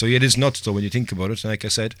with that. So it is nuts though when you think about it. And like I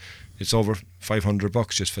said, it's over $500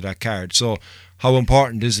 just for that card. So how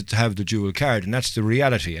important is it to have the dual card? And that's the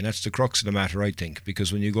reality, and that's the crux of the matter, I think,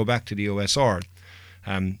 because when you go back to the OSR,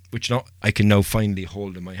 which now I can now finally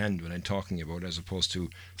hold in my hand when I'm talking about, as opposed to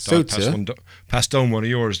pass down one of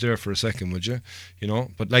yours there for a second, would you? You know,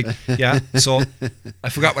 but like, yeah. So I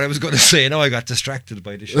forgot what I was going to say. Now I got distracted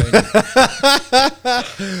by the shiny.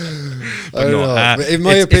 I don't know. But in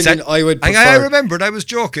my opinion, I would prefer... I remembered. I was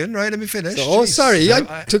joking, right? Let me finish. So, sorry,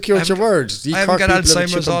 I took you at your words. I haven't got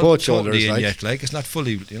Alzheimer's all totally in yet. Like, it's not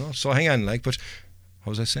fully, you know. So hang on, like, but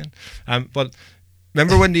what was I saying? But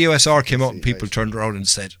remember when the USR came out and people turned around and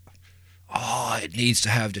said, "Oh, it needs to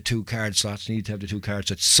have the 2 card slots.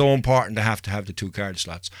 It's so important to have the 2 card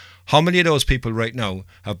slots." How many of those people right now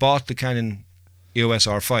have bought the Canon EOS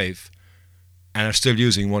R5 and are still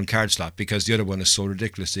using 1 card slot because the other one is so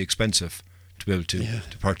ridiculously expensive to be able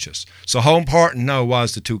to purchase? So how important now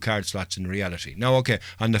was the 2 card slots in reality? Now, okay,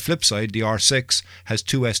 on the flip side, the R6 has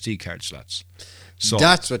 2 SD card slots. So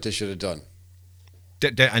that's what they should have done.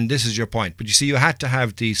 And this is your point. But you see, you had to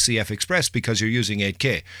have the CF Express because you're using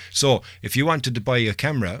 8K. So if you wanted to buy a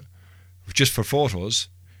camera just for photos,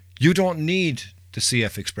 you don't need the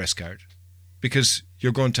CF Express card because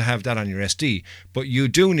you're going to have that on your SD. But you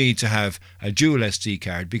do need to have a dual SD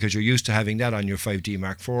card because you're used to having that on your 5D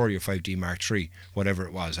Mark IV or your 5D Mark III, whatever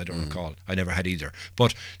it was. I don't recall. I never had either.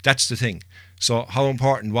 But that's the thing. So how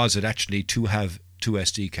important was it actually to have 2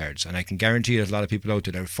 SD cards? And I can guarantee there's a lot of people out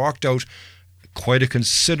there that have forked out quite a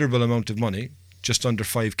considerable amount of money, just under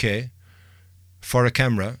 5K, for a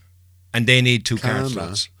camera, and they need 2 card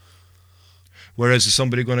slots. Whereas is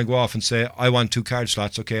somebody going to go off and say, I want 2 card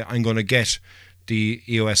slots, okay, I'm going to get the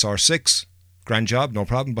EOS R6, grand job, no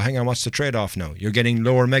problem, but hang on, what's the trade-off now? You're getting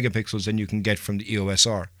lower megapixels than you can get from the EOS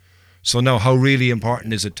R. So now, how really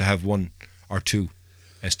important is it to have 1 or 2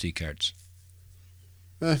 SD cards?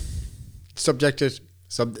 Subjective.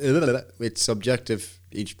 It's subjective.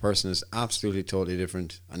 Each person is absolutely totally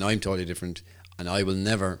different, and I'm totally different, and I will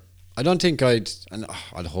never. I don't think I'd. And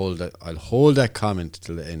I'll hold that comment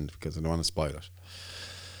till the end because I don't want to spoil it.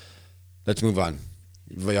 Let's move on.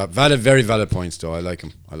 Very valid points, though. I like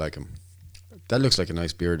him. That looks like a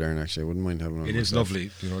nice beer there, actually. I wouldn't mind having one. It is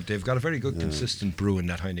lovely. You know, they've got a very good, consistent brew in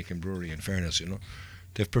that Heineken brewery. In fairness, you know,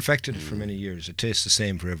 they've perfected it for many years. It tastes the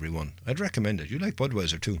same for everyone. I'd recommend it. You like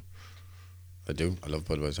Budweiser too? I do. I love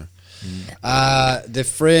Budweiser. The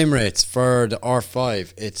frame rates for the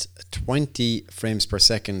R5, it's 20 frames per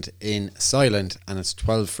second in silent and it's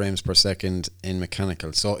 12 frames per second in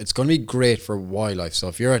mechanical. So it's going to be great for wildlife. So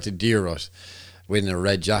if you're at a deer rut with a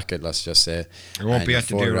red jacket, let's just say. I won't be at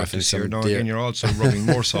the deer rut this year. No, again, you're also rubbing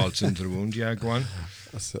more salts into the wound. Yeah, go on.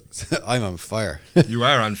 I'm on fire. You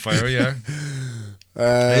are on fire, yeah.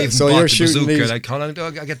 So you're shooting bazooka. Like, how long do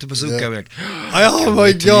I get the bazooka? Like, oh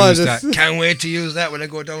my god! Can't wait to use that when I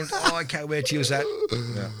go down. Oh, I can't wait to use that.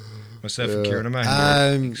 Yeah. Myself and Kieran and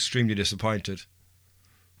man, extremely disappointed.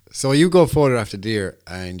 So you go photograph the deer,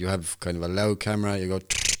 and you have kind of a loud camera. You go.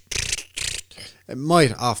 It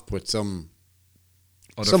might off-put some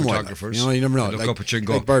other photographers. You know, you never know. Look up at you and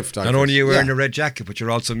go, like bird photographers. Not only are you wearing a red jacket, but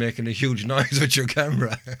you're also making a huge noise with your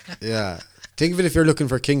camera. Yeah. Think of it if you're looking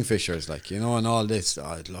for kingfishers, like, you know, and all this.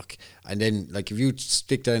 Look, and then, like, if you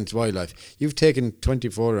stick that into wildlife, you've taken 20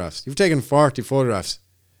 photographs. You've taken 40 photographs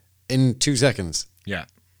in 2 seconds. Yeah.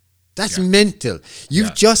 That's mental.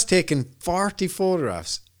 You've just taken 40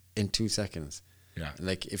 photographs in 2 seconds. Yeah.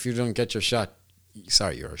 Like, if you don't get your shot,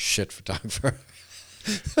 sorry, you're a shit photographer.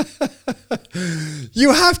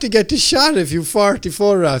 You have to get the shot if you 40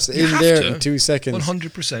 photographs in 2 seconds.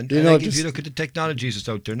 100%. You know, like if you look at the technologies that's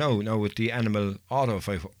out there now with the animal auto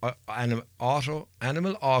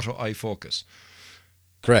eye focus.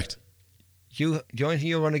 Correct. The only thing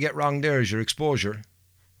you want to get wrong there is your exposure.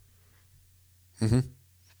 Mm-hmm.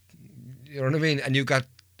 You know what I mean? And you got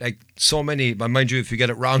like so many, but mind you, if you get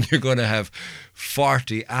it wrong, you're going to have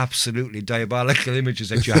 40 absolutely diabolical images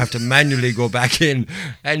that you have to manually go back in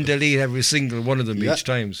and delete every single one of them each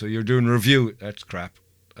time. So you're doing review. That's crap.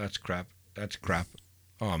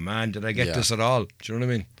 Oh man, did I get this at all? Do you know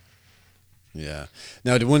what I mean? Yeah.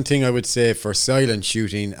 Now, the one thing I would say for silent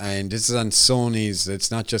shooting, and this is on Sony's,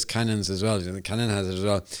 it's not just Canon's as well. Canon has it as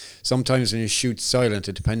well. Sometimes when you shoot silent,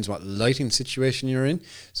 it depends what lighting situation you're in.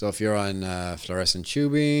 So if you're on fluorescent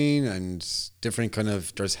tubing and different kind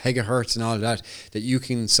of, there's megahertz and all that you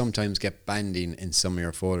can sometimes get banding in some of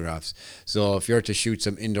your photographs. So if you're to shoot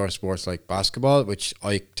some indoor sports like basketball, which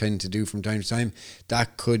I tend to do from time to time,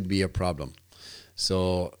 that could be a problem.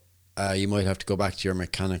 So you might have to go back to your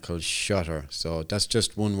mechanical shutter. So that's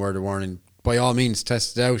just one word of warning. By all means,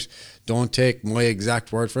 test it out. Don't take my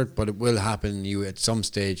exact word for it, but it will happen to you at some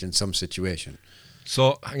stage in some situation.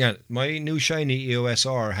 So, hang on. My new shiny EOS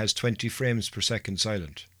R has 20 frames per second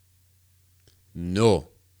silent. No.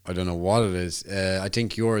 I don't know what it is. I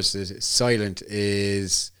think yours is silent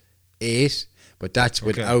is 8, but that's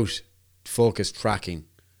without focus tracking.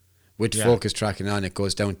 With focus tracking on, it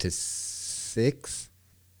goes down to 6.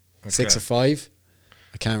 6 or 5.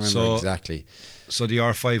 I can't remember exactly. So the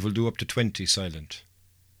R5 will do up to 20 silent.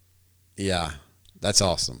 Yeah, that's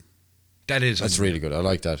awesome. That's really good. I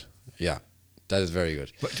like that. Yeah, that is very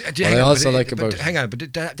good. But hang on,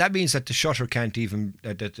 but that means that the shutter can't even,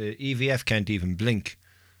 that the EVF can't even blink.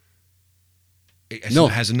 It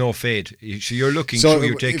has a no fade. So you're looking through,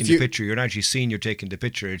 you're taking the picture. You're not actually seeing you're taking the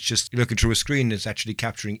picture. It's just, you're looking through a screen that's actually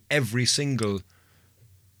capturing every single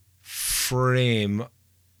frame,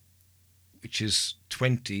 which is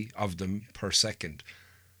 20 of them per second,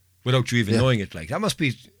 without you even knowing it. Like, that must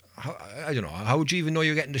be, I don't know, how would you even know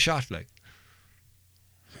you're getting the shot, like?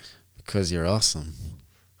 Because you're awesome.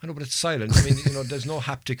 I know, but it's silent. I mean, there's no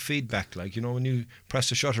haptic feedback. Like, when you press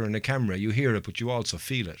the shutter in the camera, you hear it, but you also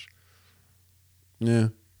feel it. Yeah.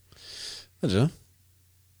 I don't know.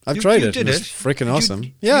 I've tried it. It's freaking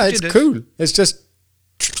awesome. Yeah, it's cool. It's just...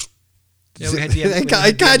 Yeah, we had the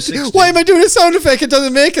I can't... Why am I doing a sound effect? It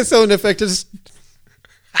doesn't make a sound effect. That's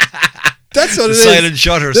what it is. Silent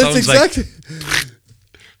shutter sounds exactly. like...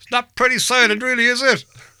 It's not pretty silent, really, is it?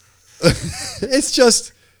 It's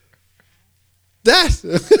just... that.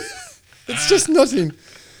 It's just nothing.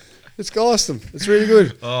 It's awesome. It's really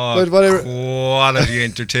good. Oh, quality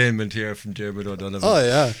entertainment here from Dermot O'Donovan. Oh,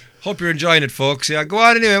 yeah. Hope you're enjoying it, folks. Yeah, go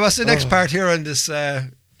on anyway. What's the next part here on this...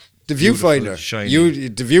 the viewfinder.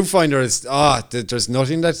 The viewfinder is... there's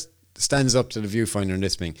nothing that stands up to the viewfinder in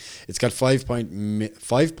this thing. It's got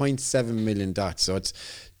 5.7 million dots, so it's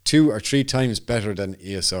 2 or 3 times better than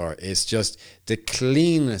ESR. It's just the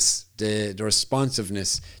cleanness, the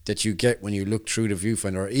responsiveness that you get when you look through the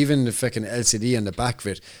viewfinder, or even the fucking LCD on the back of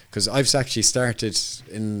it. Because I've actually started,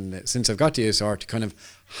 since I've got the ESR, to kind of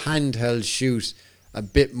handheld shoot a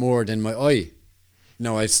bit more than my eye.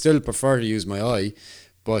 Now, I still prefer to use my eye,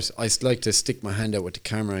 but I like to stick my hand out with the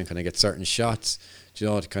camera and kind of get certain shots,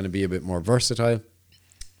 to kind of be a bit more versatile.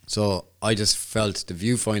 So I just felt the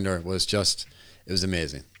viewfinder was just, it was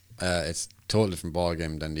amazing. It's a total different ball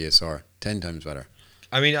game than the ESR. 10 times better.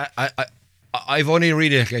 I mean, I've only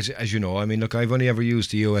really, as you know, I mean, look, I've only ever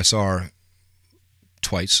used the EOSR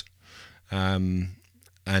twice. And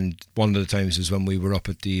one of the times is when we were up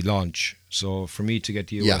at the launch. So for me to get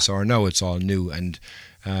the EOSR now, it's all new. And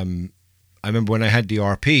I remember when I had the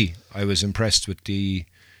RP, I was impressed with the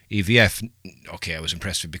EVF. Okay, I was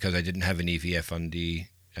impressed with it because I didn't have an EVF on the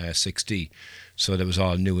 6D. So that was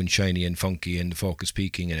all new and shiny and funky and the focus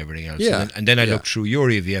peaking and everything else. Yeah. And then I looked through your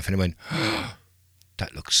EVF and I went,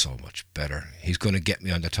 that looks so much better. He's going to get me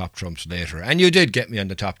on the top trumps later. And you did get me on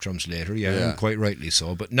the top trumps later, and quite rightly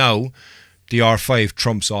so. But now, the R5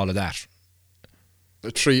 trumps all of that. I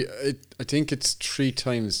think it's 3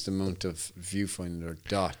 times the amount of viewfinder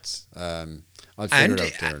dots. I'll figure it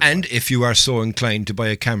out there. And if you are so inclined to buy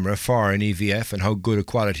a camera for an EVF and how good a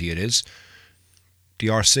quality it is, the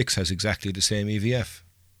R6 has exactly the same EVF.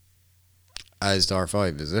 As the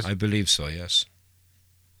R5, is it? I believe so, yes.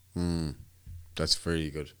 That's very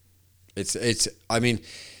good. It's. I mean,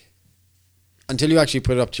 until you actually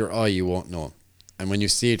put it up to your eye, you won't know. And when you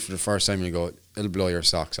see it for the first time, you go, it'll blow your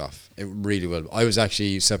socks off. It really will. I was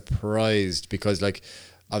actually surprised because, like,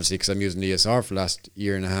 obviously, because I'm using the ESR for the last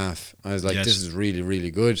year and a half, I was like, this is really,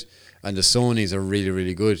 really good. And the Sonys are really,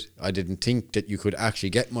 really good. I didn't think that you could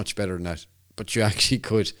actually get much better than that, but you actually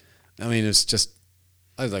could. I mean, it's just,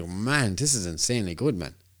 I was like, man, this is insanely good,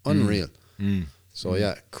 man. Unreal. So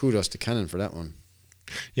yeah, kudos to Canon for that one.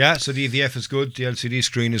 Yeah, so the EVF is good, the LCD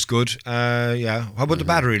screen is good. How about the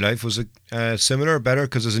battery life? Was it similar or better?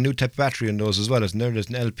 Because there's a new type of battery in those as well, isn't there? There's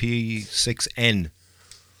an LP6N, I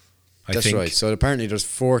think. That's right. So apparently there's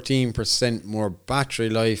 14% more battery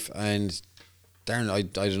life, and darn, I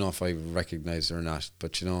don't know if I recognise it or not,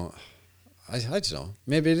 but I don't know.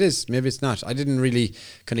 Maybe it is, maybe it's not. I didn't really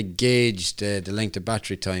kind of gauge the length of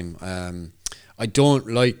battery time. I don't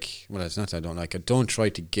like, well, it's not that I don't like, I don't try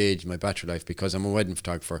to gauge my battery life because I'm a wedding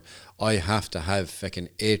photographer. I have to have fucking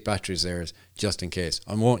 8 batteries there just in case.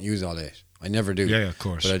 I won't use all 8. I never do. Yeah, of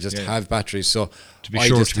course. But I just have batteries, so to be I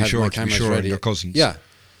sure, just to be have sure, my to be cameras sure, ready. Your cousins. Yeah.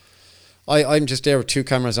 I'm just there with 2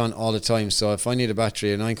 cameras on all the time, so if I need a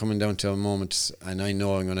battery and I'm coming down to a moment and I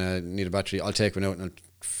know I'm going to need a battery, I'll take one out and I'll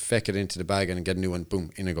feck it into the bag and get a new one. Boom,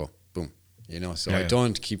 in I go. Boom. So I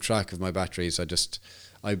don't keep track of my batteries.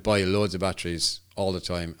 I buy loads of batteries all the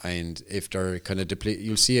time, and if they're kind of depleted,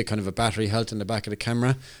 you'll see a kind of a battery health in the back of the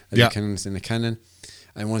camera, in the Canon,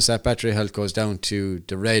 and once that battery health goes down to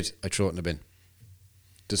the red, I throw it in the bin.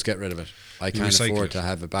 Just get rid of it. I can't afford to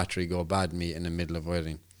have a battery go bad me in the middle of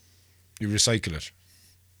wedding. You recycle it.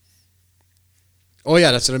 Oh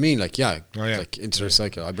yeah, that's what I mean. Like yeah. like into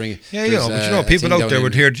recycle. I bring it. Yeah, but people out there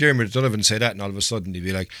would hear Jeremy Donovan say that, and all of a sudden he'd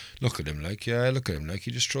be like, "Look at him, like, look at him, like,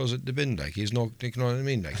 he just throws it in the bin, like, he's no, you know what I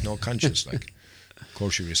mean, like, no conscience, like." Of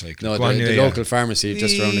course, you recycle. No, the local pharmacy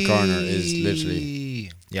just around the corner is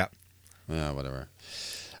literally. Yeah. Yeah, whatever.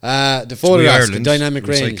 The photographs, the dynamic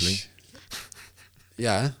recycling. range.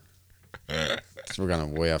 Yeah. So we're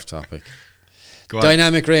going way off topic.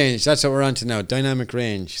 Dynamic range, that's what we're on to now. Dynamic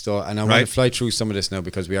range. So, and I want to fly through some of this now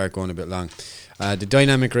because we are going a bit long. The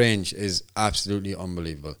dynamic range is absolutely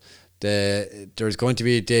unbelievable. There's going to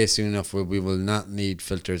be a day soon enough where we will not need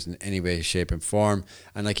filters in any way, shape and form.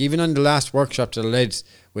 And like even on the last workshop that I led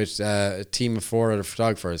with a team of 4 other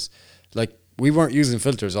photographers, like we weren't using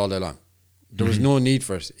filters all day long. There was no need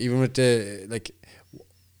for it. Even with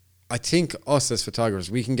I think us as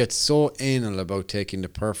photographers, we can get so anal about taking the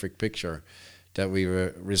perfect picture that we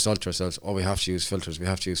result to ourselves, we have to use filters.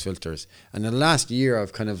 And in the last year,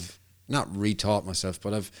 I've kind of not retaught myself,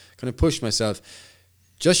 but I've kind of pushed myself.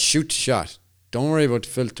 Just shoot the shot. Don't worry about the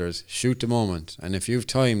filters. Shoot the moment. And if you've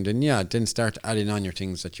time, then start adding on your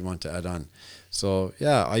things that you want to add on. So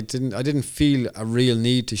yeah, I didn't feel a real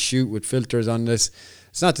need to shoot with filters on this.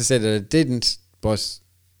 It's not to say that it didn't, but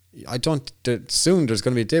I don't. Soon there's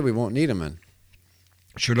going to be a day we won't need them, man.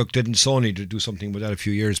 Sure, look, didn't Sony do something with that a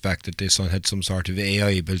few years back that they had some sort of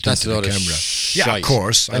AI built into the camera? Yeah, of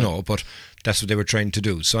course, I know, but that's what they were trying to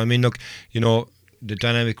do. So, I mean, look, the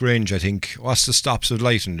dynamic range, I think, what's the stops of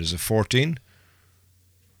lighting? Is it 14?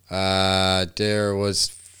 There was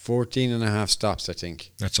 14 and a half stops, I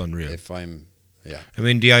think. That's unreal. Yeah. I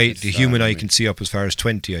mean, the human eye can see up as far as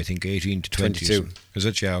 20, I think, 18 to 20. 22. Is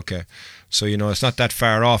it? Yeah, okay. So, it's not that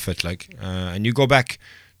far off it, like, and you go back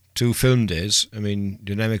to film days, I mean,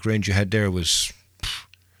 the dynamic range you had there was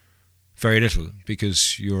very little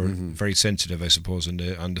because you're very sensitive, I suppose, on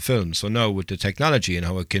the film. So now with the technology and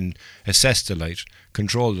how it can assess the light,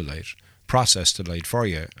 control the light, process the light for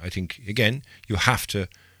you, I think, again, you have to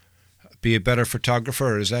be a better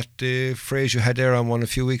photographer. Is that the phrase you had there on one a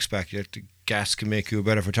few weeks back? The gas can make you a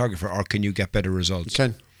better photographer, or can you get better results? It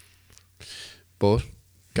can. But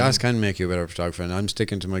gas can make you a better photographer, and I'm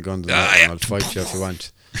sticking to my guns on that, and I'll fight you if you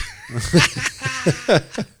want.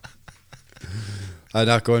 I'm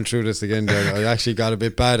not going through this again, Derek. I actually got a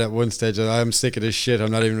bit bad at one stage. I'm sick of this shit.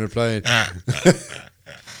 I'm not even replying.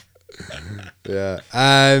 Yeah.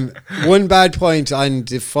 One bad point on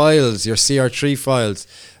the files, your CR3 files,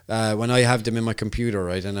 when I have them in my computer,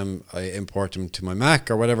 right, and I import them to my Mac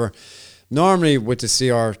or whatever. Normally with the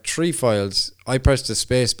CR3 files, I press the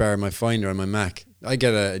space bar in my Finder on my Mac. I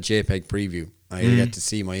get a JPEG preview. I get to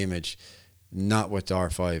see my image. Not with the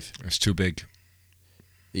R5. It's too big.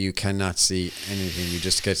 You cannot see anything. You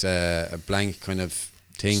just get a blank kind of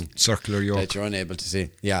thing. Circular yoke. That you're unable to see.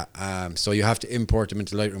 Yeah. So you have to import them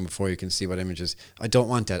into Lightroom before you can see what images. I don't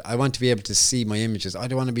want that. I want to be able to see my images. I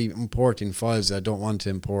don't want to be importing files that I don't want to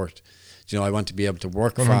import. I want to be able to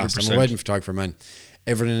work 100%. Fast. I'm a wedding photographer, man.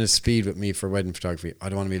 Everything is speed with me for wedding photography. I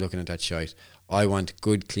don't want to be looking at that shite. I want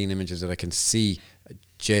good, clean images that I can see,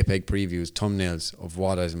 JPEG previews, thumbnails of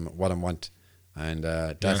what I want. And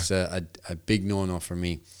that's a big no-no for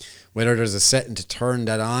me. Whether there's a setting to turn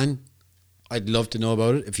that on, I'd love to know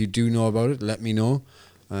about it. If you do know about it, let me know.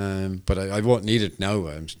 But I won't need it now.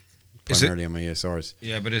 I'm primarily on my ESRs.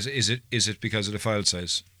 Yeah, but is it because of the file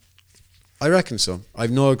size? I reckon so.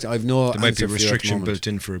 I've no. There might be a restriction built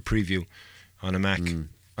in for a preview on a Mac.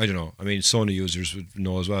 I don't know. I mean, Sony users would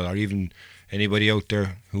know as well, or even anybody out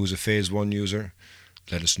there who's a Phase 1 user.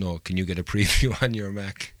 Let us know. Can you get a preview on your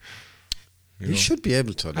Mac? You should be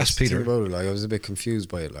able to. That's Peter. About it. I was a bit confused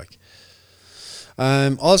by it.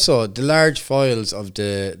 Also, the large files of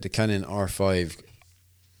the Canon R5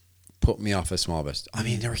 put me off a small bit. I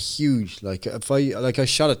mean, they're huge. I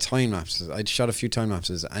shot a time lapse. I shot a few time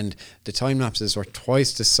lapses, and the time lapses were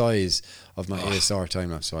twice the size of my ASR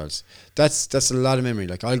time lapse files. That's a lot of memory.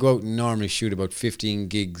 I'll go out and normally shoot about 15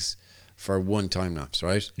 gigs for one time lapse,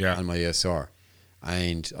 right? Yeah. On my ASR,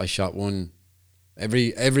 and I shot one.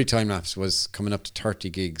 Every time lapse was coming up to 30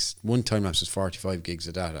 gigs. One time lapse was 45 gigs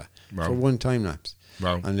of data for one time lapse.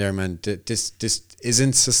 Wow. And there, man, this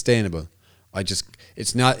isn't sustainable.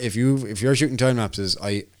 It's not. If you're shooting time lapses,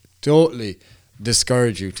 I totally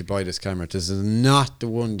discourage you to buy this camera. This is not the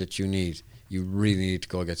one that you need. You really need to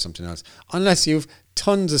go get something else, unless you've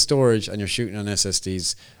tons of storage and you're shooting on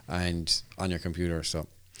SSDs and on your computer. So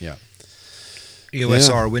yeah,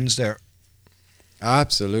 EOSR wins there.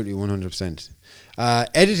 Absolutely, 100%.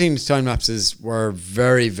 Editing time lapses were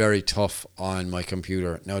very, very tough on my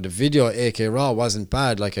computer. Now the video AK RAW wasn't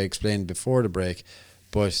bad, like I explained before the break,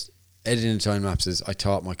 but editing time lapses, I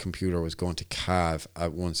thought my computer was going to calve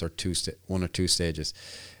at one or two stages.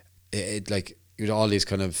 It like you had all these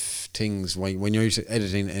kind of things when you're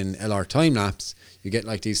editing in LR time lapse, you get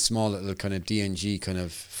like these small little kind of DNG kind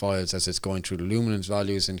of files as it's going through the luminance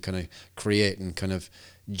values and kind of creating kind of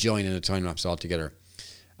joining the time lapse all together.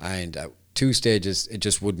 And at 2 stages, it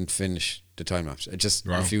just wouldn't finish the time lapse. It just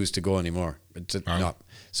refused to go anymore. No.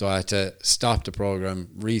 So I had to stop the program,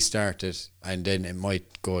 restart it, and then it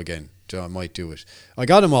might go again. So I might do it. I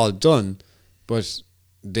got them all done, but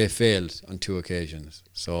they failed on 2 occasions.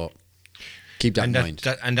 So keep that in mind.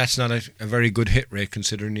 And that's not a very good hit rate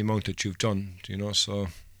considering the amount that you've done, so.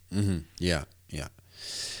 Yeah.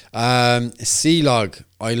 C-Log,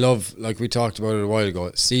 I love, like we talked about it a while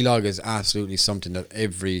ago. C-Log is absolutely something that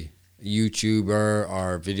every YouTuber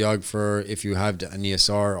or videographer, if you have an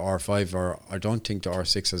ESR R5, or I don't think the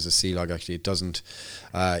R6 has a C-Log, actually it doesn't,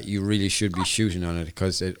 you really should be shooting on it,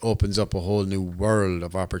 because it opens up a whole new world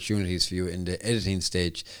of opportunities for you in the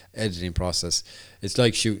editing process. It's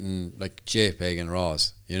like shooting like JPEG and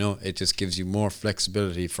RAWs, it just gives you more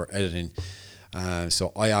flexibility for editing.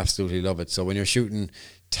 So I absolutely love it. So when you're shooting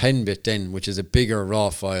 10-bit then, which is a bigger RAW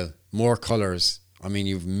file, more colours, I mean,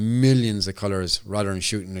 you've millions of colours rather than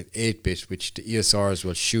shooting at 8-bit, which the ESRs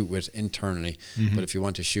will shoot with internally. But if you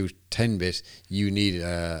want to shoot 10-bit, you need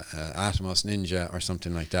Atomos Ninja or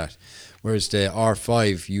something like that. Whereas the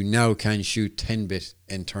R5, you now can shoot 10-bit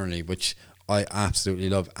internally, which I absolutely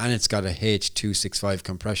love. And it's got a H.265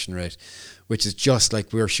 compression rate, which is just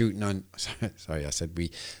like we're shooting on, sorry, I said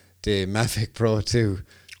the Mavic Pro 2.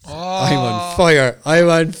 Oh. I'm on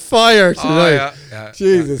fire tonight. Yeah.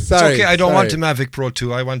 Jesus, sorry. It's okay, I don't want the Mavic Pro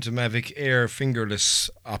 2. I want the Mavic Air fingerless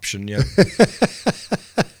option,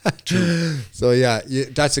 So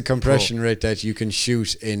that's a compression rate that you can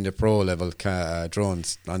shoot in the pro level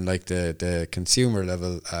drones, unlike the consumer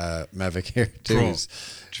level Mavic Air 2s.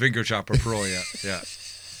 Finger chopper Pro, yeah.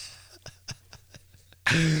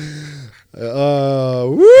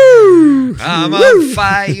 Woo! I'm on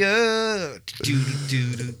fire.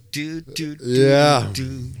 Yeah.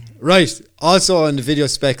 Right. Also on the video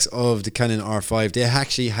specs of the Canon R5, they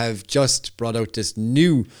actually have just brought out this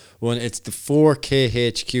new one. It's the 4K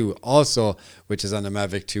HQ also, which is on the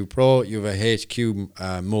Mavic 2 Pro. You have a HQ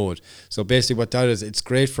mode. So basically what that is, it's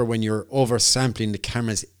great for when you're oversampling the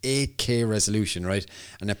camera's 8K resolution, right?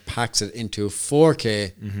 And it packs it into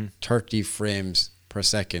 4K 30 frames per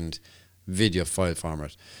second video file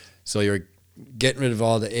format. So you're getting rid of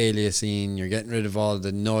all the aliasing, you're getting rid of all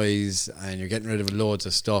the noise, and you're getting rid of loads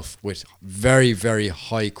of stuff with very, very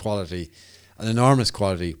high quality, an enormous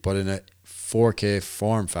quality, but in a 4K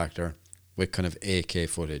form factor with kind of 8K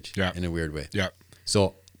footage in a weird way. Yeah.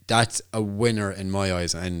 So that's a winner in my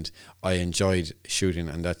eyes, and I enjoyed shooting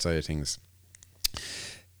on that side of things.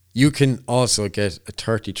 You can also get a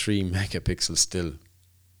 33 megapixel still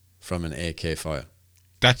from an 8K file.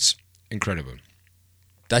 That's incredible.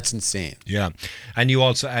 That's insane. Yeah. And you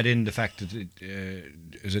also add in the fact that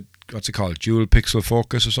what's it called? Dual pixel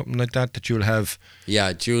focus or something like that you'll have.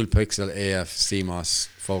 Yeah, dual pixel AF CMOS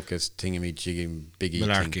focus thingy jiggy biggie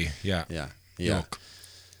malarkey. thing. Yeah. Yeah.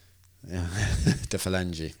 The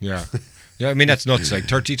phalange. Yeah. I mean that's nuts. Like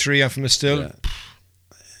 33 from a still.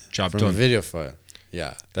 Job from done. A video file.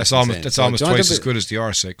 Yeah. That's almost twice as good as the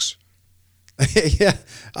R6. Yeah,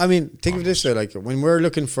 I mean, think of it this way, like when we're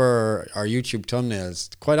looking for our YouTube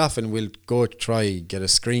thumbnails, quite often we'll go get a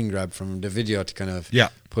screen grab from the video to kind of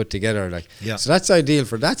put together, so that's ideal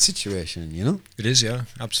for that situation, It is, yeah,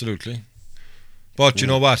 absolutely. But you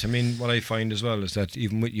know what, I mean, what I find as well is that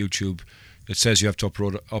even with YouTube, it says you have to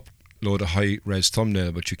upload a high-res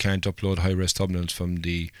thumbnail, but you can't upload high-res thumbnails from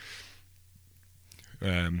the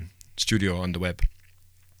studio on the web.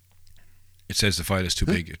 It says the file is too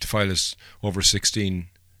big. If the file is over 16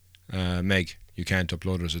 meg, you can't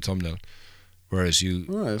upload it as a thumbnail. Whereas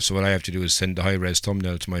so what I have to do is send the high-res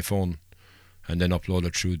thumbnail to my phone and then upload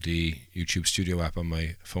it through the YouTube Studio app on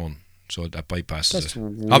my phone. So that bypasses That's it.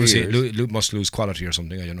 weird. Obviously, it must lose quality or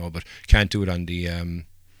something, I don't know, but can't do it on the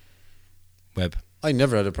web. I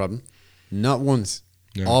never had a problem. Not once.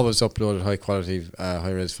 No. Always uploaded high-quality,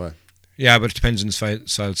 high-res file. Yeah, but it depends on the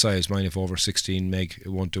file size. Mine, if over 16 meg, it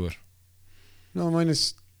won't do it. No, mine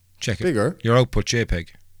is check bigger. It. Your output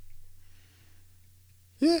JPEG.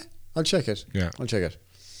 Yeah, I'll check it. Yeah. I'll check it.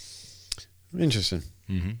 Interesting.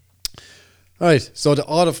 Mm-hmm. All right, so the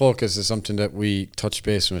autofocus is something that we touch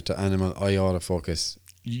base with, the animal eye autofocus.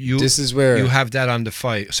 This is where you have that on the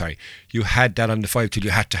 5. Sorry, you had that on the 5 till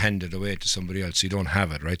you had to hand it away to somebody else. So you don't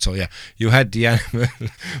have it, right? So yeah, you had the animal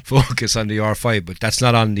focus on the R5, but that's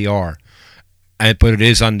not on the R. But it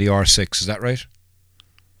is on the R6. Is that right?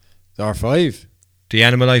 The R5. The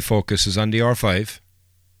animal eye focus is on the R5.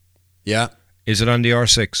 Yeah. Is it on the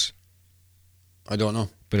R6? I don't know.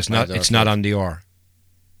 But it's not. It's not on the R.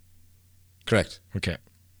 Correct. Okay.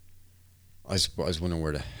 I was wondering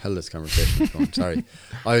where the hell this conversation was going. Sorry.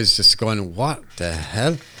 I was just going, what the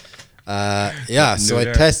hell? Yeah, so I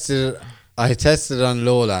tested it on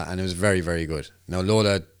Lola, and it was very, very good. Now,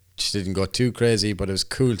 Lola, she didn't go too crazy, but it was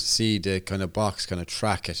cool to see the kind of box kind of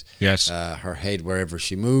track it. Yes. Her head wherever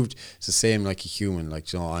she moved. It's the same like a human,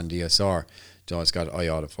 like, you know, on DSR. You know, it's got eye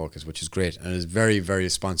autofocus, which is great, and it's very, very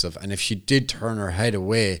responsive. And if she did turn her head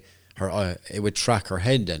away, her eye, it would track her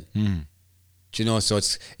head then. Do you know? So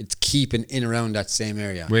it's keeping in around that same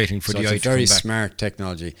area, waiting for the eye to come back. It's a very smart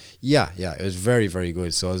technology. Yeah, it was very, very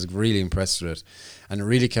good. So I was really impressed with it, and it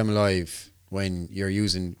really came alive when you're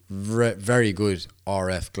using very good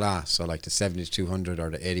RF glass. So like the 70-200 or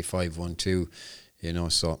the 85-12, you know.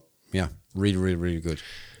 So yeah, really, really, really good.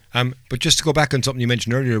 But just to go back on something you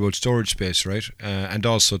mentioned earlier about storage space, right? And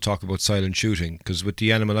also talk about silent shooting, because with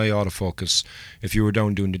the animal eye autofocus, if you were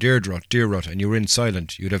down doing the deer rut and you were in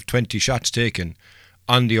silent, you'd have 20 shots taken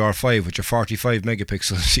on the R5, which are 45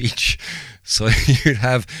 megapixels each. So you'd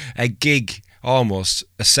have a gig, almost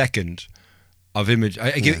a second of image,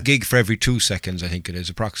 a gig for every 2 seconds, I think it is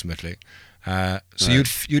approximately. So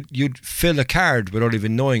you'd fill a card without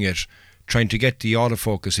even knowing it, trying to get the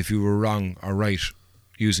autofocus if you were wrong or right,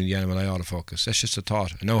 using the animal eye autofocus. That's just a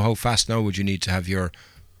thought. I know how fast now would you need to have your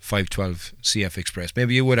 512 CF Express.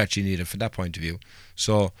 Maybe you would actually need it from that point of view.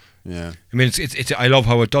 So yeah, I mean, it's I love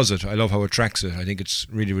how it does it. I love how it tracks it. I think it's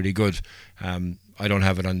really, really good. I don't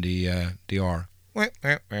have it on the R,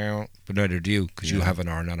 but neither do you, because you have an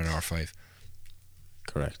R, not an R5.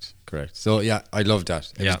 Correct. So yeah, I loved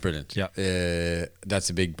that. It was brilliant. Yeah. That's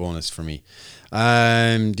a big bonus for me.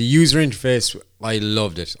 The user interface, I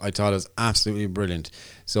loved it. I thought it was absolutely brilliant.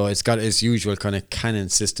 So it's got its usual kind of Canon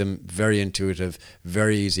system, very intuitive,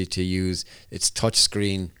 very easy to use. Its touch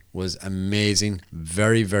screen was amazing,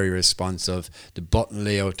 very, very responsive. The button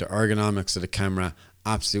layout, the ergonomics of the camera,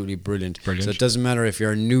 absolutely brilliant. So it doesn't matter if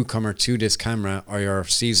you're a newcomer to this camera or you're a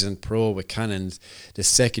seasoned pro with Canons, the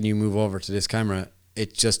second you move over to this camera,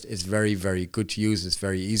 it just is very, very good to use. It's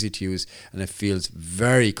very easy to use, and it feels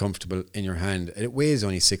very comfortable in your hand. It weighs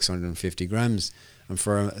only 650 grams, and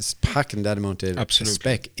for packing that amount of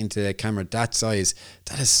spec into a camera that size,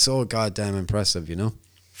 that is so goddamn impressive, you know.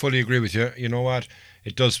 Fully agree with you. You know what?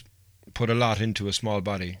 It does put a lot into a small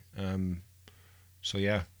body. So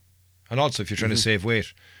yeah, and also if you're trying to save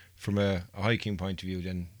weight from a hiking point of view,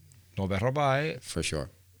 then no better buy. For sure.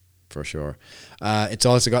 It's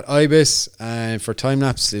also got IBIS, and for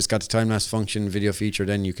time-lapse, it's got the time-lapse function video feature.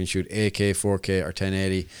 Then you can shoot 8K, 4K or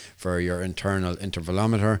 1080 for your internal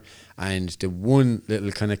intervalometer. And the one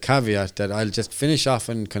little kind of caveat that I'll just finish off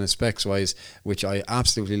on kind of specs-wise, which I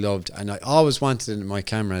absolutely loved, and I always wanted in my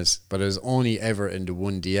cameras, but it was only ever in the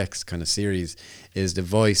 1DX kind of series, is the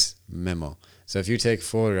voice memo. So if you take a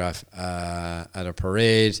photograph at a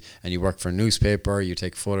parade and you work for a newspaper, you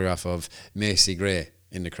take a photograph of Macy Gray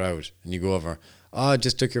in the crowd, and you go over, I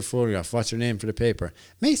just took your photograph, what's your name for the paper?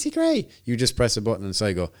 Macy Gray. You just press a button and so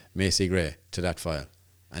I go Macy Gray to that file,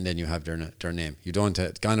 and then you have their name. You don't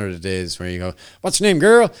gone are the days where you go, what's your name,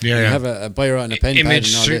 girl? Yeah, you have a biro and a pen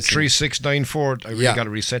image pad and all this. 3694. I really got to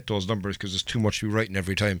reset those numbers because there's too much to be writing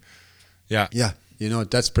every time. Yeah, you know,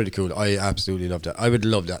 that's pretty cool. I absolutely love that. I would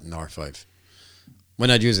love that in R5. When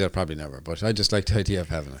I'd use it, I'd probably never, but I just like the idea of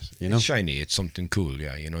having it, you know? It's shiny, it's something cool,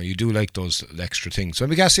 yeah, you know, you do like those extra things. So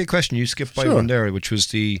let me ask you a question, you skipped by one there, which was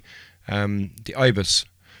the IBIS.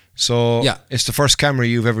 So it's the first camera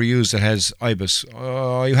you've ever used that has IBIS.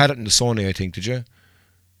 You had it in the Sony, I think, did you?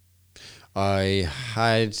 I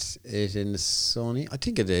had it in the Sony. I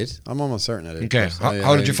think I did. I'm almost certain I did. Okay,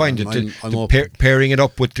 how did you find it? Pairing it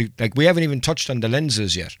up with the, like, we haven't even touched on the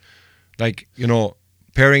lenses yet. Like, you know,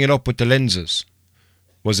 pairing it up with the lenses.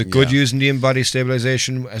 Was it good using the in-body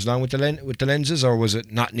stabilization as long with the lenses, or was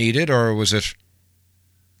it not needed, or was it?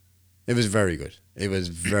 It was very good. It was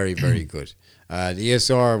very, very good. The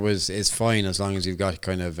ESR is fine as long as you've got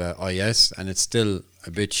kind of IS, and it's still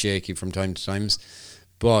a bit shaky from time to times.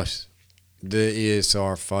 But the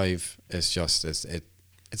ESR 5 is just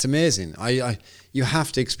it's amazing. You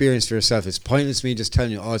have to experience for yourself. It's pointless me just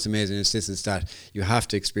telling you, oh, it's amazing, it's this, it's that. You have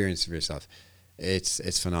to experience it for yourself.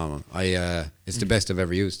 It's phenomenal. It's the best I've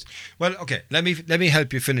ever used. Well, okay. Let me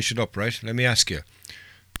help you finish it up, right? Let me ask you.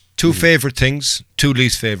 2 favourite things, 2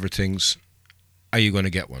 least favourite things. Are you going to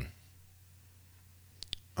get one?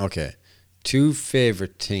 Okay. 2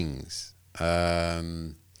 favourite things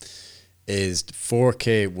is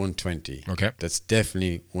 4K 120. Okay. That's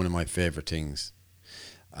definitely one of my favourite things.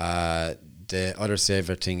 The other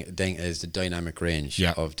favourite thing is the dynamic range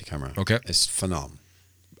of the camera. Okay. It's phenomenal.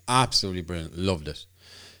 Absolutely brilliant. Loved it.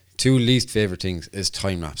 2 least favourite things is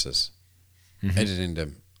time lapses. Editing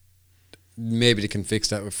them. Maybe they can fix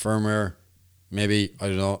that with firmware. Maybe, I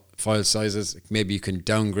don't know, file sizes. Maybe you can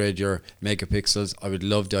downgrade your megapixels. I would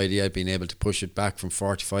love the idea of being able to push it back from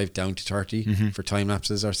 45 down to 30 for time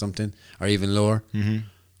lapses or something, or even lower.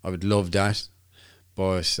 I would love that.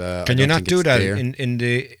 But can you not do that in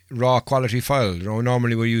the raw quality file? You know,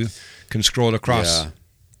 normally where you can scroll across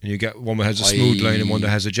and you get one that has a smooth line and one that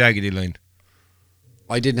has a jaggedy line.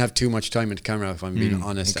 I didn't have too much time in the camera, if I'm being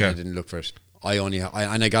honest, and I didn't look for it. I got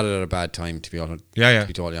it at a bad time, to be honest. To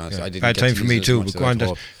be totally honest, I didn't bad get time to for use me it as too. much But as go on, I'd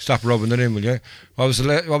hoped. stop rubbing it in, will you? What was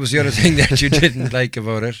the other thing that you didn't like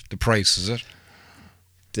about it? The price, is it?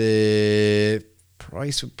 The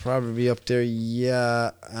price would probably be up there,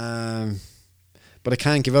 but I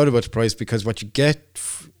can't give out about the price because what you get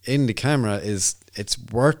in the camera it's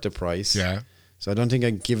worth the price. Yeah. So I don't think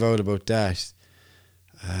I can give out about that.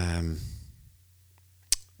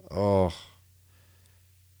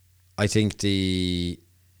 I think the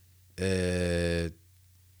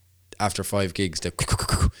after 5 gigs, the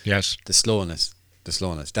slowness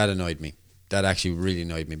that annoyed me. That actually really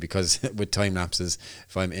annoyed me because with time lapses,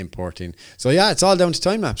 if I'm importing, so it's all down to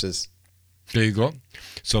time lapses. There you go.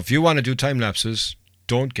 So if you want to do time lapses,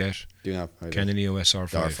 don't get Canon EOS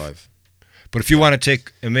R5. But if you want to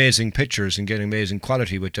take amazing pictures and get amazing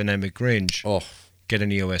quality with dynamic range, get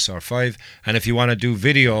an EOS R5. And if you want to do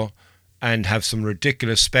video and have some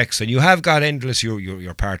ridiculous specs, and you have got endless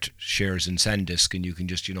your part shares in SanDisk, and you can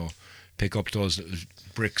just pick up those little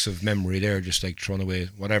bricks of memory there, just like throwing away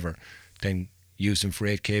whatever, then use them for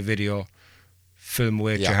 8K video, film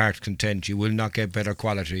away at your heart's content. You will not get better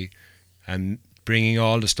quality. And bringing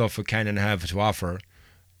all the stuff that Canon have to offer,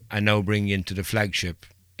 and now bringing into the flagship.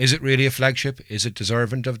 Is it really a flagship? Is it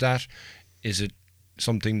deserving of that? Is it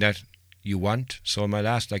something that you want? So my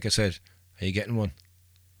last, like I said, are you getting one?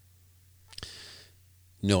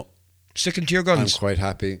 No. Sticking to your guns. I'm quite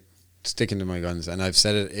happy sticking to my guns, and I've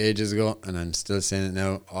said it ages ago and I'm still saying it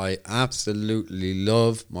now. I absolutely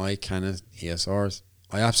love my Canon ESRs.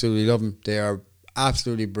 I absolutely love them. They are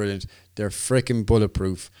absolutely brilliant. They're freaking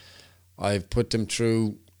bulletproof. I've put them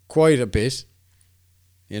through quite a bit.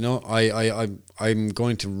 I'm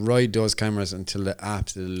going to ride those cameras until they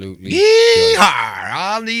absolutely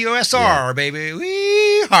Yee-haw! On the USR, baby.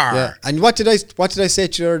 Yee-haw! Yeah. And what did I say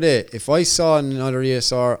to you the other day? If I saw another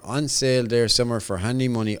ESR on sale there somewhere for handy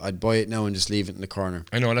money, I'd buy it now and just leave it in the corner.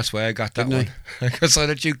 I know, that's why I got that one. So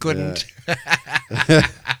that you couldn't.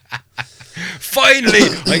 Finally,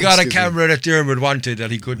 I got a camera that Dermot wanted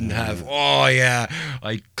that he couldn't have. Oh, yeah.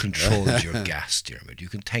 I controlled your gas, Dermot. You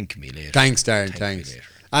can thank me later. Thanks, Darren. Thanks.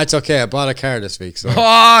 That's okay. I bought a car this week. So.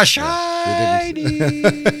 Oh, shiny.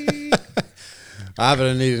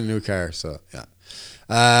 I need a new car. So, yeah.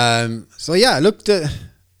 Look,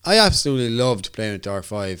 I absolutely loved playing with the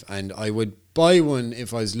R5, and I would buy one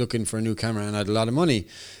if I was looking for a new camera and I had a lot of money.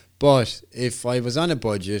 But if I was on a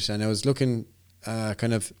budget and I was looking,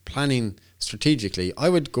 kind of planning strategically, I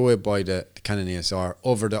would go and buy the Canon ESR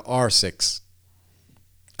over the R6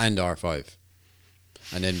 and R5,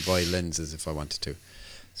 and then buy lenses if I wanted to.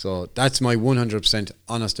 So that's my 100%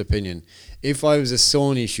 honest opinion. If I was a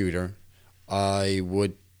Sony shooter, I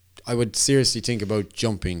would seriously think about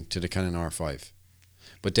jumping to the Canon R5.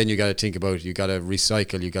 But then you got to think about, you got to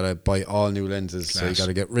recycle, you got to buy all new lenses. So you got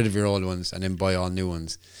to get rid of your old ones and then buy all new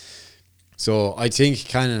ones. So I think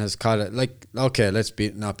Canon has caught it. Like, okay, let's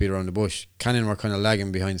not beat around the bush. Canon were kind of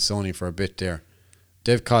lagging behind Sony for a bit there.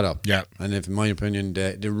 They've caught up. Yeah. And in my opinion,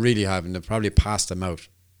 they really have, and they've probably passed them out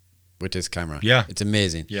with this camera. Yeah. It's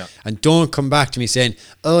amazing. Yeah. And don't come back to me saying,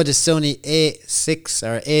 oh, the Sony A6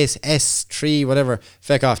 or S3, whatever.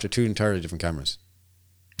 Feck off, they're 2 entirely different cameras.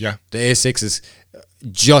 Yeah. The A6 is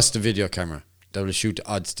just a video camera that will shoot the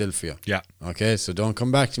odd still for you. Yeah. Okay, so don't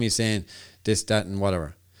come back to me saying this, that, and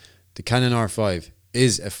whatever. The Canon R5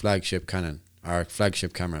 is a flagship Canon, or a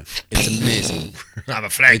flagship camera. It's amazing. I'm a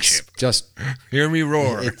flagship. It's just... Hear me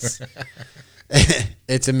roar.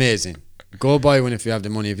 It's amazing. Go buy one if you have the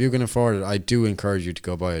money. If you can afford it, I do encourage you to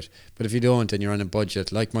go buy it. But if you don't and you're on a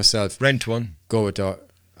budget, like myself... Rent one. Go with the...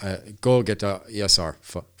 go get the ESR.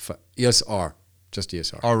 ESR. Just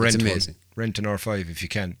ESR. Or rent it's amazing. One. Rent an R5 if you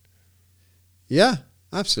can. Yeah,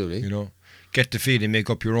 absolutely. You know, get the feeling, make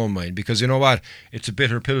up your own mind. Because you know what? It's a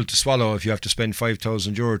bitter pill to swallow if you have to spend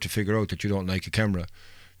 €5,000 to figure out that you don't like a camera.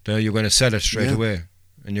 Then you're going to sell it straight away.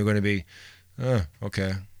 And you're going to be,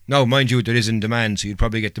 okay. Now, mind you, it is in demand, so you'd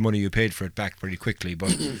probably get the money you paid for it back pretty quickly.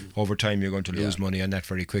 But over time, you're going to lose money on that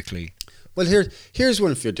very quickly. Well, here's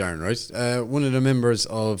one for you, Darren, right? One of the members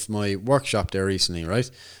of my workshop there recently, right?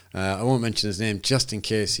 I won't mention his name just in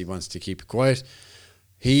case he wants to keep it quiet.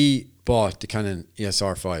 He bought the Canon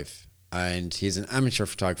R5, and he's an amateur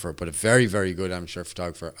photographer, but a very, very good amateur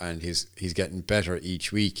photographer, and he's getting better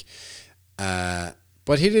each week.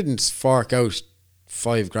 But he didn't fork out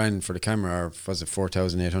 $5,000 for the camera, or was it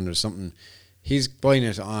 4,800 something? He's buying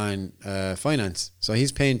it on finance, so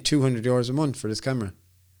he's paying €200 a month for this camera,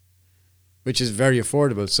 which is very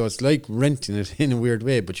affordable. So it's like renting it in a weird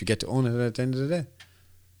way, but you get to own it at the end of the day.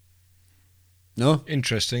 No?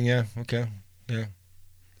 Interesting, yeah, okay, yeah.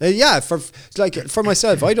 For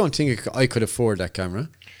myself, I don't think I could afford that camera.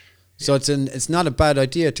 So it's not a bad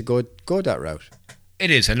idea to go that route. It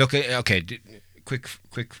is, and look, okay, quick.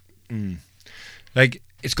 Like,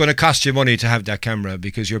 it's going to cost you money to have that camera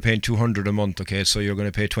because you're paying $200 a month. Okay, so you're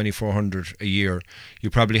going to pay $2,400 a year. You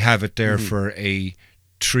probably have it there for a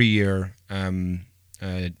 3-year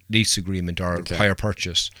lease agreement or hire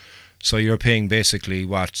purchase. So you're paying basically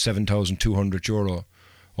 €7,200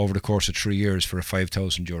 over the course of 3 years for a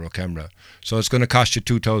 €5,000 camera. So it's going to cost you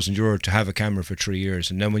 €2,000 to have a camera for 3 years,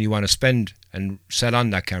 and then when you want to spend and sell on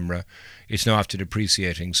that camera, it's now after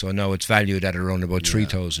depreciating. So now it's valued at around about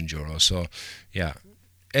 €3,000. So yeah,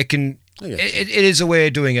 it is a way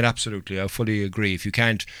of doing it. Absolutely, I fully agree. If you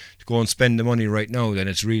can't go and spend the money right now, then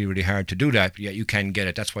it's really, really hard to do that. Yeah, you can get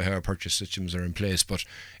it. That's why hire purchase systems are in place, but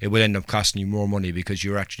it will end up costing you more money because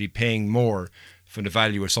you're actually paying more for the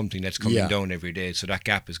value of something that's coming down every day. So that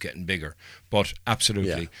gap is getting bigger. But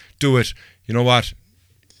absolutely, do it. You know what?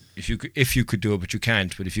 If you could do it, but you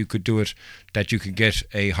can't. But if you could do it, that you could get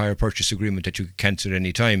a hire purchase agreement that you could cancel at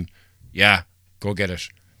any time. Yeah, go get it,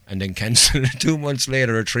 and then cancel it 2 months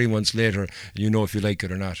later or 3 months later. And you know if you like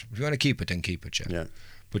it or not. If you want to keep it, then keep it. Yeah.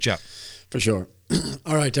 But yeah, for sure.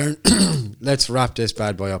 All right, Darren. Let's wrap this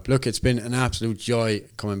bad boy up. Look, it's been an absolute joy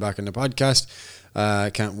coming back on the podcast.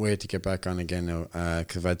 Can't wait to get back on again now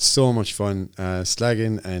because I've had so much fun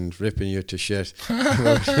slagging and ripping you to shit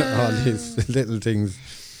about all these little things.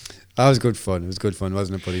 That was good fun. It was good fun,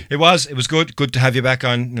 wasn't it, buddy? It was good to have you back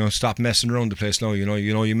on. You know, stop messing around the place now. You know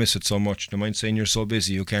you miss it so much. Don't mind saying you're so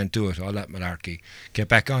busy you can't do it. All that malarkey. Get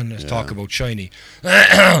back on. Let's talk about shiny.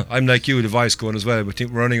 I'm like you, the voice going as well, but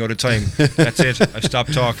think we're running out of time. That's it. I've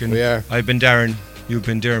stopped talking. We are. I've been Darren. You've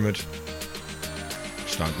been Dermot.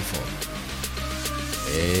 Strong before.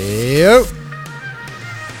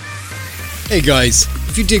 Hey guys,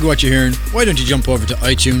 if you dig what you're hearing, why don't you jump over to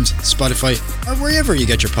iTunes, Spotify, or wherever you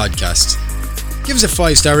get your podcasts. Give us a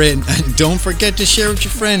 5-star rating and don't forget to share with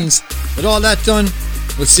your friends. With all that done,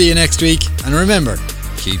 we'll see you next week, and remember,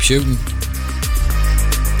 keep shooting.